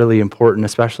really, really important,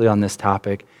 especially on this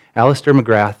topic. Alistair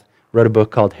McGrath wrote a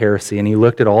book called Heresy, and he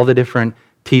looked at all the different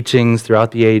teachings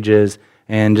throughout the ages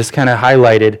and just kind of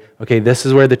highlighted, okay, this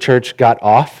is where the church got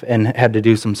off and had to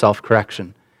do some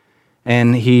self-correction.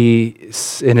 And he,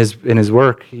 in his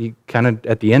work, he kind of,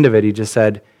 at the end of it, he just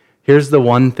said, here's the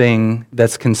one thing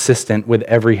that's consistent with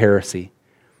every heresy.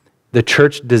 The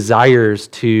church desires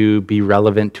to be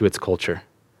relevant to its culture.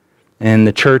 And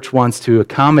the church wants to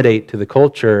accommodate to the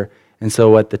culture. And so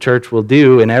what the church will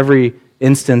do in every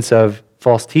instance of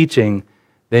false teaching,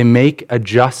 they make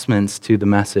adjustments to the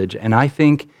message. And I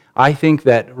think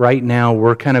that right now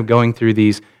we're kind of going through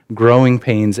these growing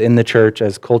pains in the church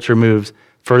as culture moves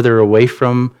further away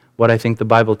from what I think the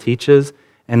Bible teaches.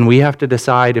 And we have to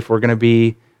decide if we're going to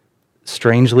be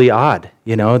strangely odd,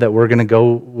 that we're going to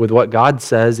go with what God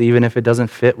says, even if it doesn't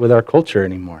fit with our culture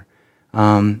anymore.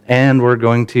 And we're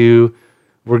going to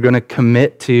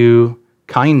commit to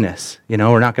kindness.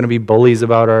 We're not going to be bullies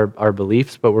about our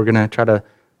beliefs, but we're going to try to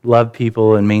love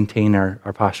people and maintain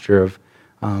our posture of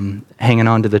hanging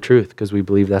on to the truth, because we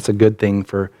believe that's a good thing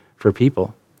for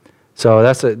people. So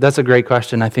that's a great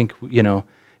question. I think,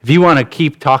 if you want to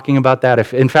keep talking about that,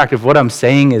 if what I'm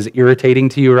saying is irritating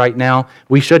to you right now,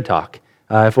 we should talk.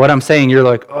 If what I'm saying, you're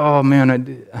like, oh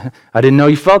man, I didn't know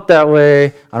you felt that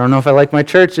way. I don't know if I like my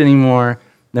church anymore.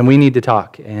 Then we need to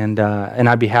talk, and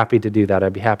I'd be happy to do that.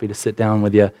 I'd be happy to sit down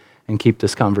with you and keep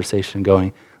this conversation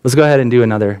going. Let's go ahead and do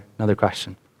another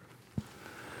question.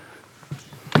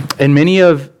 In many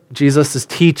of Jesus'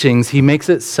 teachings, he makes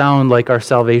it sound like our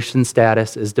salvation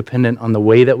status is dependent on the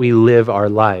way that we live our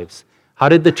lives. How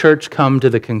did the church come to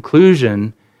the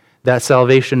conclusion that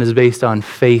salvation is based on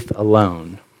faith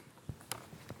alone?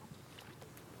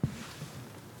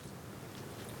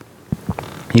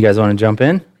 You guys want to jump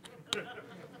in?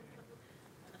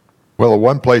 Well, at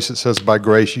one place it says, by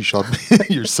grace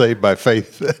you're saved by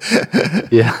faith.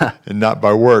 Yeah. And not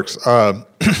by works.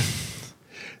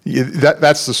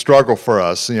 That's the struggle for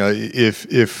us. If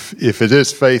it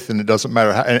is faith, then it doesn't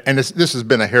matter how. And this has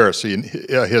been a heresy,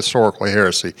 a historical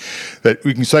heresy, that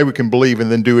we can say we can believe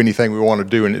and then do anything we want to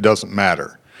do, and it doesn't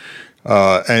matter.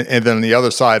 And then the other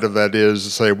side of that is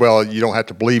to say, well, you don't have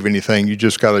to believe anything; you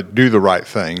just got to do the right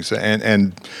things.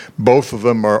 And both of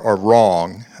them are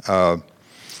wrong.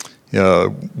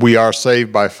 We are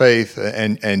saved by faith,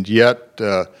 and yet.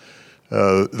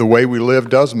 The way we live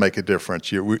does make a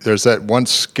difference. There's that one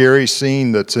scary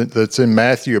scene that's in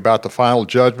Matthew about the final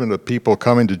judgment of people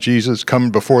coming to Jesus, coming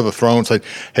before the throne, saying,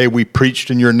 hey, we preached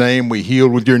in your name, we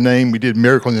healed with your name, we did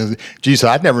miracles. Jesus,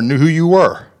 I never knew who you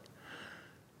were.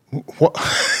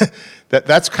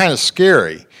 That's kind of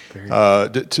scary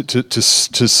to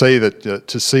see that,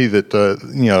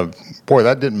 boy,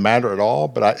 that didn't matter at all.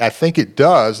 But I think it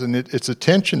does, and it's a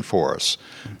tension for us.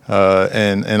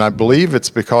 And I believe it's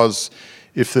because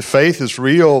if the faith is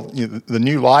real, the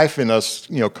new life in us,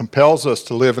 compels us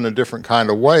to live in a different kind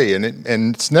of way. And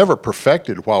it's never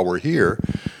perfected while we're here,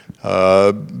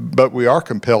 but we are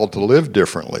compelled to live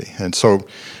differently. And so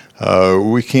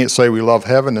we can't say we love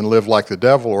heaven and live like the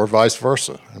devil, or vice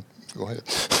versa. Go ahead.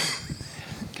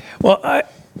 Well,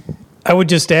 I would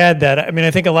just add that,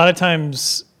 I think a lot of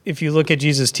times if you look at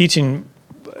Jesus' teaching,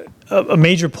 a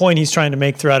major point he's trying to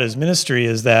make throughout his ministry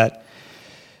is that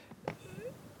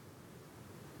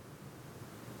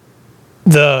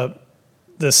the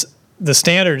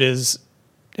standard is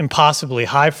impossibly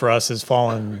high for us as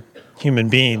fallen human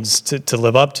beings to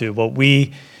live up to. But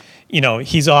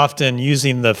he's often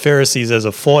using the Pharisees as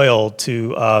a foil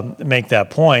to make that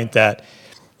point that,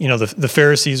 the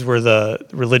Pharisees were the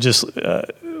religious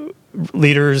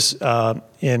leaders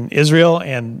in Israel,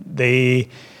 and they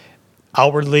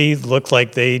outwardly looked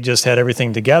like they just had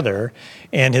everything together.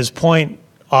 And his point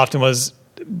often was,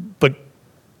 but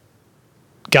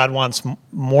God wants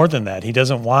more than that. He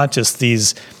doesn't want just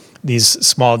these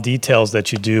small details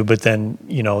that you do, but then,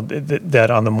 that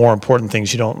on the more important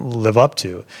things you don't live up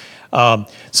to.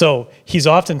 So he's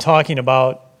often talking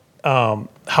about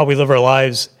how we live our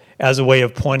lives as a way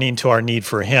of pointing to our need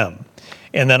for him.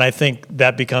 And then I think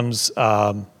that becomes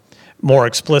more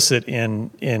explicit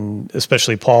in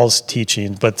especially Paul's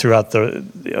teaching, but throughout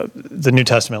the New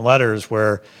Testament letters,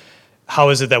 where how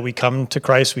is it that we come to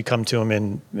Christ? We come to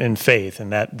him in faith,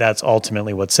 and that's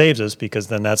ultimately what saves us, because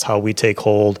then that's how we take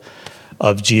hold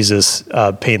of Jesus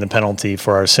paying the penalty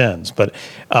for our sins. But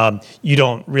you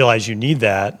don't realize you need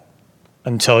that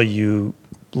until you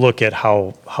look at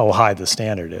how high the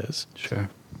standard is. Sure.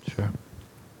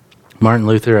 Martin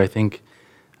Luther, I think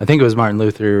it was Martin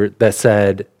Luther that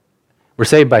said, we're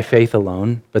saved by faith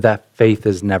alone, but that faith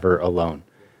is never alone.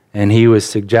 And he was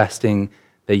suggesting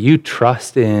that you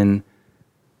trust in,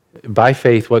 by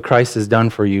faith, what Christ has done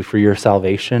for you for your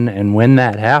salvation. And when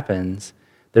that happens,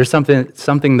 there's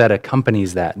something that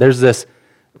accompanies that. There's this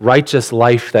righteous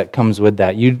life that comes with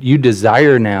that. You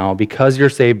desire now, because you're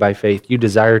saved by faith, you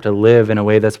desire to live in a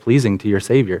way that's pleasing to your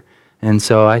Savior. And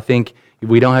so I think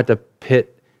we don't have to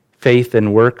pit faith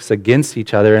and works against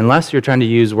each other unless you're trying to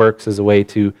use works as a way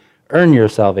to earn your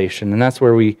salvation. And that's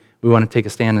where we want to take a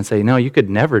stand and say, no, you could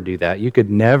never do that. You could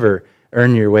never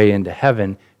earn your way into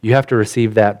heaven. You have to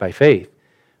receive that by faith.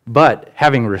 But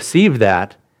having received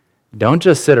that, don't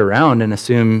just sit around and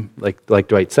assume, like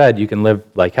Dwight said, you can live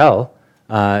like hell.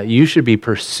 You should be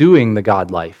pursuing the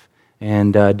God life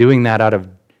and doing that out of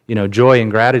joy and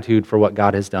gratitude for what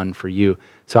God has done for you.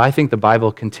 So I think the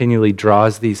Bible continually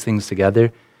draws these things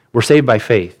together. We're saved by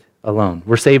faith alone.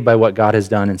 We're saved by what God has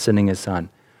done in sending his Son.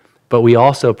 But we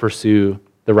also pursue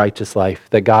the righteous life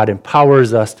that God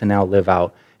empowers us to now live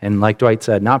out. And like Dwight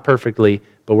said, not perfectly,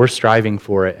 but we're striving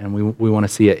for it, and we want to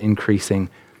see it increasing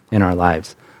in our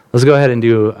lives. Let's go ahead and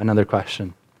do another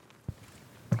question.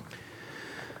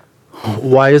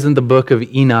 Why isn't the book of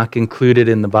Enoch included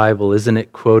in the Bible? Isn't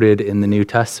it quoted in the New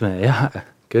Testament? Yeah,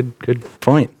 good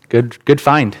point. Good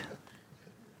find.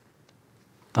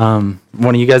 One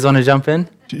of you guys want to jump in?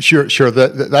 Sure.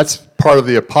 That's part of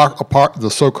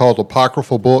the so-called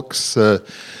apocryphal books.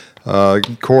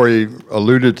 Corey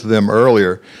alluded to them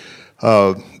earlier.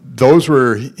 Those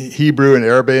were Hebrew and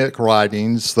Arabic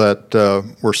writings that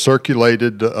were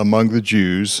circulated among the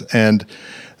Jews, and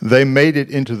they made it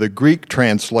into the Greek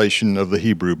translation of the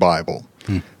Hebrew Bible,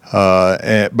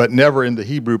 but never in the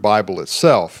Hebrew Bible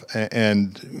itself.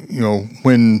 And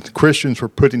when Christians were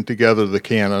putting together the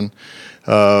canon,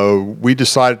 we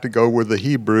decided to go with the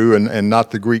Hebrew and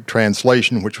not the Greek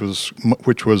translation, which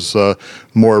was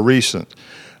more recent.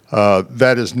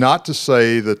 That is not to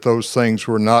say that those things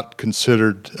were not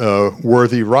considered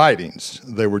worthy writings.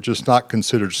 They were just not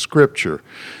considered scripture.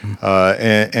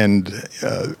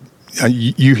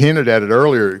 You hinted at it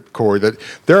earlier, Corey, that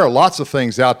there are lots of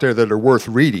things out there that are worth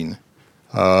reading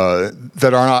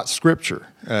that are not scripture.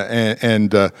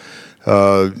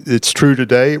 It's true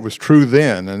today. It was true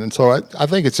then. And so I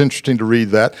think it's interesting to read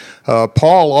that.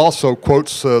 Paul also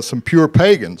quotes some pure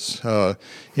pagans.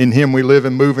 In him we live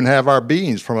and move and have our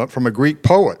beings, from a Greek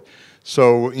poet.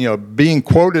 So, being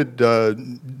quoted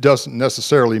doesn't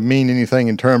necessarily mean anything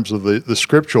in terms of the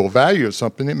scriptural value of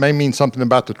something. It may mean something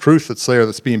about the truth that's there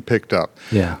that's being picked up.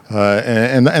 Yeah.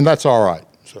 And that's all right.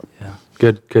 So. Yeah.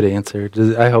 Good answer.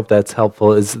 I hope that's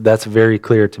helpful. That's very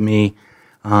clear to me.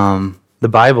 The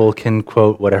Bible can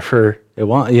quote whatever it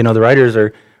wants. The writers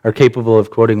are capable of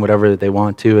quoting whatever they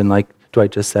want to. And like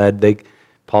Dwight just said,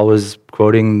 Paul was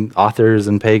quoting authors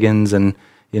and pagans and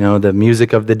the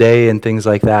music of the day and things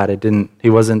like that. He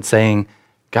wasn't saying,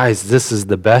 guys, this is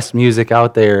the best music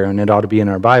out there and it ought to be in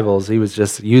our Bibles. He was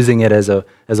just using it as a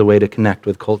way to connect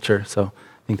with culture. So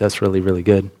I think that's really, really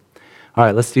good. All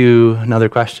right, let's do another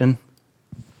question.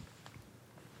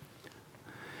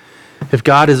 If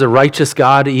God is a righteous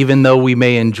God, even though we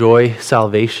may enjoy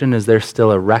salvation, is there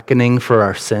still a reckoning for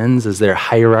our sins? Is there a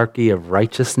hierarchy of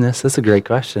righteousness? That's a great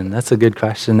question. That's a good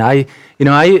question. I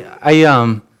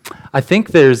think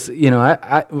there's,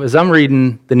 as I'm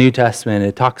reading the New Testament,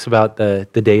 it talks about the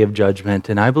day of judgment,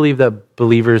 and I believe that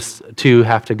believers too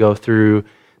have to go through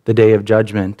the day of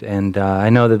judgment. And I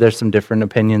know that there's some different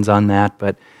opinions on that,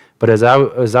 but as I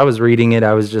was reading it,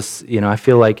 I was just, I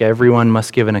feel like everyone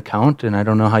must give an account, and I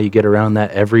don't know how you get around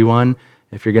that everyone,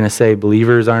 if you're going to say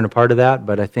believers aren't a part of that,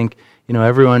 but I think,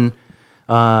 everyone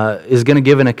is going to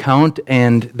give an account,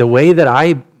 and the way that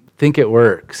I think it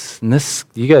works, and this,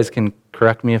 you guys can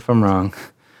correct me if I'm wrong,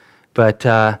 but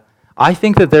I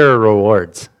think that there are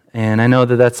rewards, and I know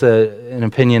that that's an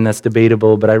opinion that's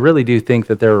debatable, but I really do think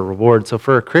that there are rewards. So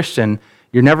for a Christian,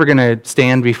 you're never going to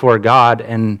stand before God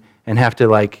and have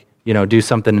to do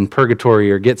something in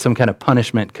purgatory or get some kind of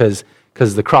punishment because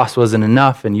the cross wasn't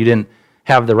enough and you didn't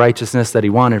have the righteousness that he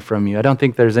wanted from you. I don't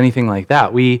think there's anything like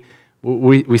that. We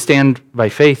stand by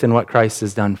faith in what Christ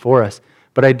has done for us.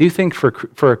 But I do think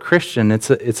for a Christian, it's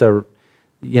a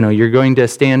you're going to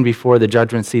stand before the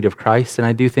judgment seat of Christ, and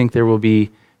I do think there will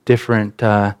be different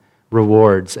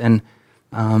rewards. And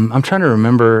I'm trying to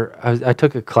remember, I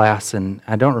took a class, and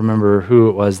I don't remember who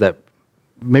it was that,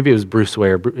 maybe it was Bruce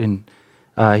Ware, and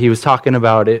he was talking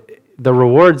about it. The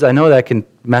rewards, I know that can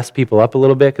mess people up a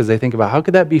little bit because they think about, how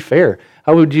could that be fair?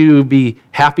 How would you be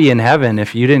happy in heaven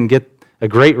if you didn't get a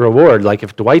great reward? Like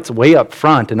if Dwight's way up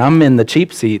front and I'm in the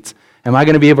cheap seats, am I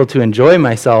going to be able to enjoy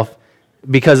myself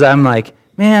because I'm like,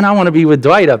 man, I want to be with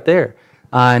Dwight up there?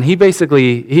 And he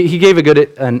basically, he gave a good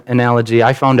analogy.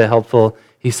 I found it helpful.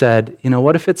 He said,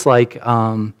 what if it's like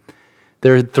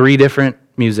there are 3 different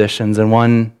musicians and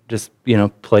one just,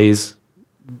 plays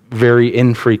very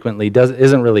infrequently,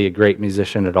 isn't really a great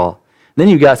musician at all. Then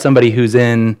you've got somebody who's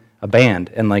in a band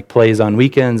and like plays on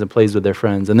weekends and plays with their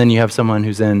friends. And then you have someone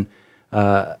who's in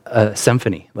a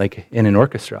symphony, like in an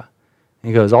orchestra. And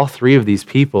he goes, all 3 of these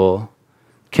people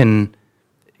can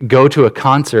go to a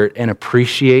concert and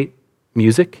appreciate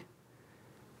music,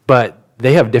 but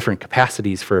they have different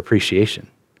capacities for appreciation.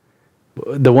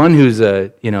 The one who's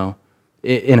in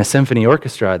a symphony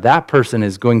orchestra, that person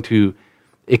is going to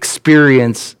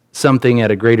experience something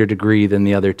at a greater degree than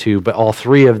the other 2, but all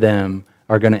 3 of them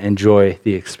are going to enjoy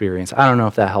the experience. I don't know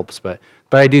if that helps, but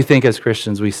I do think as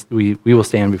Christians we will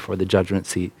stand before the judgment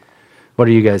seat. What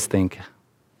do you guys think?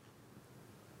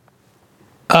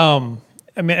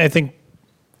 I think,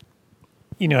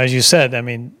 as you said,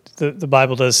 the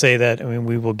Bible does say that,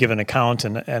 we will give an account,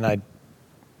 and to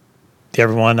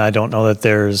everyone, I don't know that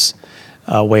there's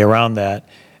a way around that.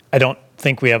 I don't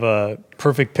think we have a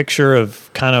perfect picture of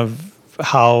kind of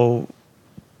how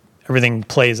everything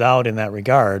plays out in that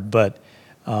regard, but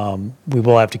we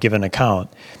will have to give an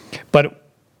account. But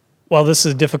while this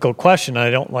is a difficult question, I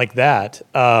don't like that.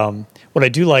 What I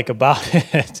do like about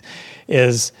it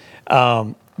is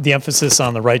the emphasis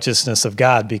on the righteousness of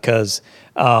God, because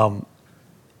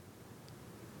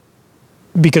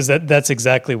that's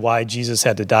exactly why Jesus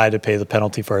had to die, to pay the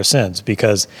penalty for our sins.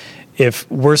 Because if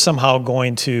we're somehow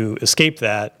going to escape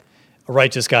that, a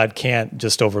righteous God can't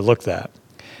just overlook that.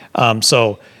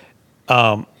 So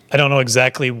I don't know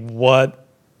exactly what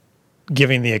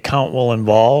giving the account will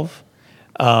involve,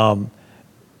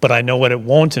 but I know what it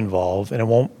won't involve, and it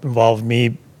won't involve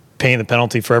me paying the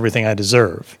penalty for everything I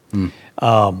deserve.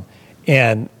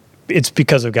 And it's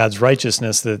because of God's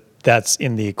righteousness that's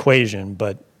in the equation,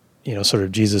 but sort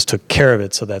of Jesus took care of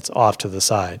it, so that's off to the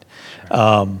side.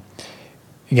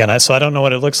 Again, so I don't know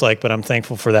what it looks like, but I'm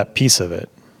thankful for that piece of it.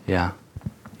 Yeah.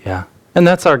 And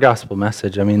that's our gospel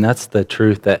message. That's the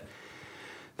truth, that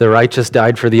the righteous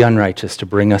died for the unrighteous to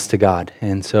bring us to God.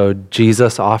 And so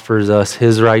Jesus offers us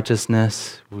his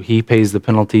righteousness. He pays the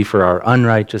penalty for our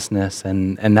unrighteousness,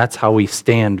 and that's how we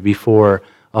stand before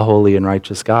a holy and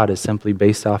righteous God, is simply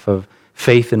based off of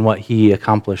faith in what he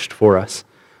accomplished for us.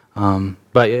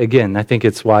 But again, I think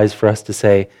it's wise for us to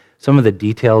say some of the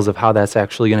details of how that's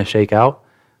actually going to shake out,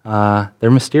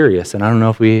 they're mysterious, and I don't know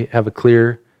if we have a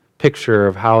clear picture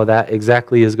of how that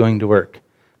exactly is going to work.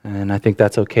 And I think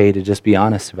that's okay to just be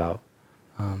honest about.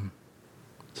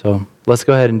 So let's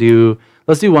go ahead and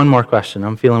let's do one more question.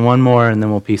 I'm feeling one more, and then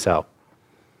we'll peace out.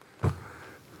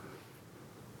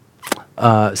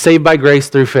 Saved by grace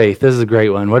through faith. This is a great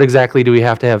one. What exactly do we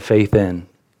have to have faith in?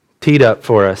 Teed up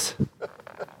for us.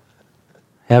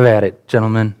 Have at it,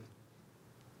 gentlemen.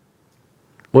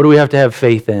 What do we have to have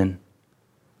faith in?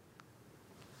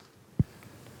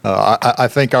 I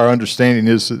think our understanding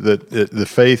is that the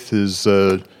faith is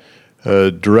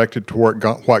directed toward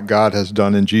what God has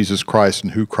done in Jesus Christ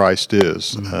and who Christ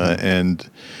is. And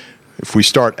if we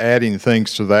start adding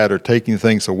things to that or taking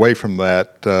things away from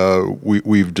that,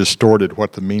 we've distorted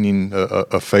what the meaning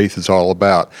of faith is all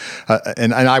about.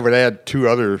 And I would add 2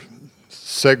 other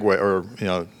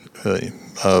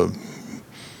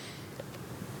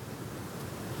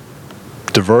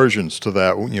diversions to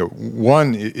that.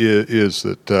 One is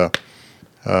that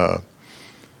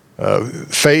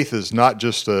faith is not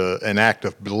just an act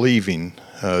of believing.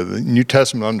 The New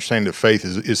Testament understanding of faith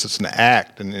is it's an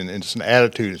act, and it's an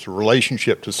attitude, it's a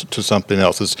relationship to something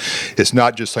else. It's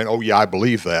not just saying, oh yeah, I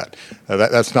believe that.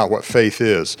 That's not what faith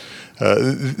is.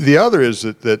 The other is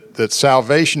that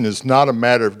salvation is not a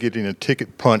matter of getting a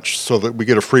ticket punched so that we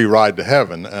get a free ride to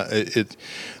heaven.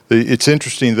 It's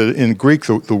interesting that in Greek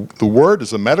the word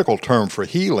is a medical term for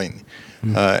healing.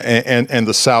 And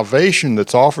the salvation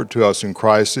that's offered to us in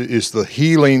Christ is the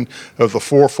healing of the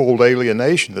fourfold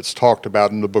alienation that's talked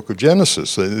about in the book of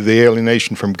Genesis. The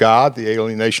alienation from God, the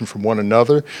alienation from one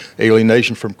another,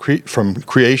 alienation from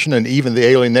creation, and even the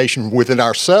alienation within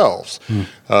ourselves.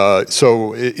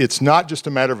 So it's not just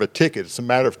a matter of a ticket, it's a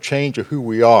matter of change of who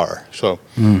we are. So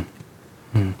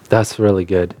That's really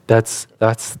good. That's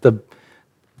the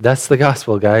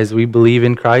gospel, guys. We believe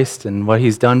in Christ and what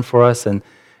he's done for us, and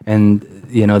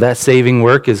that saving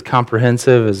work is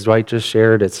comprehensive, as Dwight just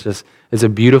shared. It's a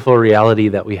beautiful reality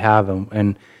that we have,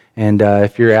 and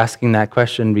if you're asking that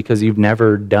question because you've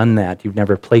never done that, you've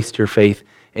never placed your faith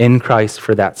in Christ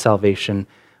for that salvation,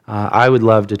 I would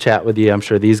love to chat with you. I'm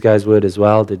sure these guys would as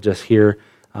well, to just hear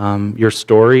your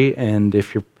story. And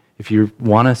if you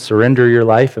want to surrender your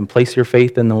life and place your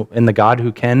faith in the God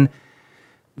who can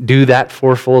do that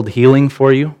fourfold healing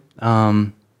for you,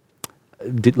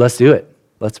 let's do it.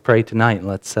 Let's pray tonight.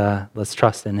 Let's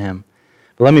trust in him.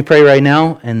 But let me pray right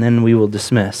now, and then we will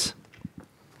dismiss.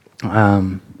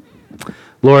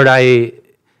 Lord, I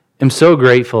am so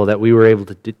grateful that we were able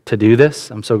to do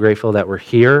this. I'm so grateful that we're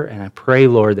here, and I pray,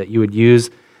 Lord, that you would use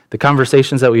the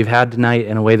conversations that we've had tonight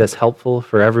in a way that's helpful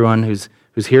for everyone who's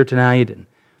here tonight, and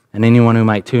anyone who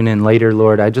might tune in later.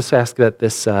 Lord, I just ask that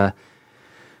this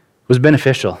was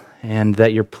beneficial, and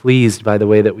that you're pleased by the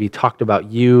way that we talked about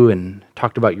you and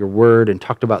talked about your word and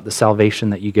talked about the salvation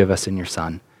that you give us in your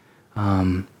Son.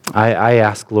 I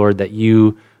ask, Lord, that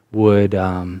you would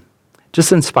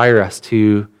just inspire us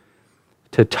to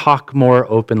talk more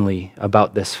openly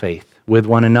about this faith with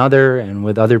one another and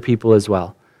with other people as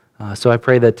well. So I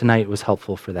pray that tonight was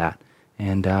helpful for that.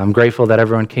 And I'm grateful that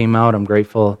everyone came out. I'm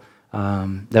grateful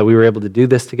that we were able to do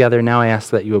this together. Now I ask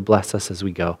that you would bless us as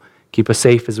we go. Keep us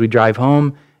safe as we drive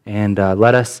home, and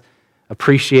let us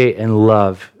appreciate and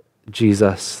love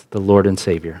Jesus, the Lord and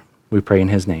Savior. We pray in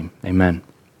his name. Amen.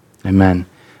 Amen.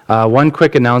 One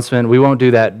quick announcement. We won't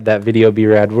do that video,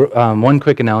 B-Rad. One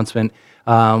quick announcement.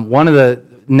 One of the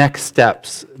next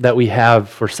steps that we have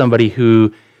for somebody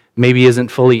who maybe isn't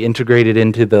fully integrated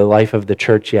into the life of the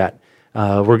church yet,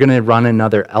 we're going to run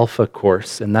another Alpha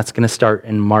course, and that's going to start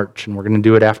in March, and we're going to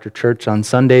do it after church on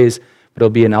Sundays. But it'll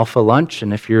be an Alpha lunch,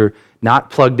 and if you're not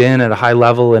plugged in at a high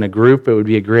level in a group, it would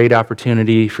be a great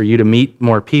opportunity for you to meet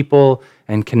more people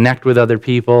and connect with other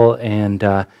people, and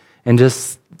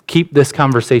just keep this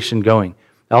conversation going.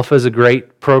 Alpha is a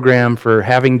great program for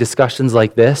having discussions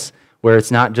like this, where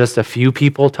it's not just a few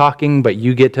people talking, but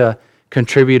you get to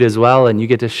contribute as well, and you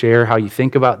get to share how you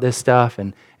think about this stuff,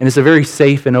 and it's a very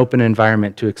safe and open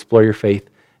environment to explore your faith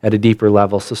at a deeper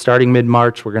level. So starting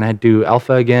mid-March, we're going to do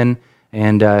Alpha again.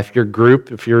 And if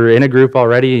you're in a group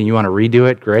already and you want to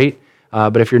redo it, great.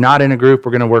 But if you're not in a group,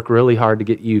 we're going to work really hard to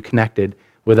get you connected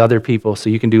with other people so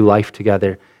you can do life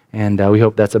together. And we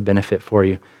hope that's a benefit for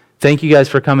you. Thank you guys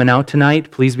for coming out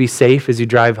tonight. Please be safe as you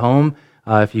drive home.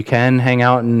 If you can, hang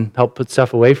out and help put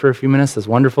stuff away for a few minutes. That's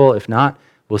wonderful. If not,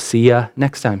 we'll see you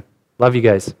next time. Love you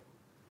guys.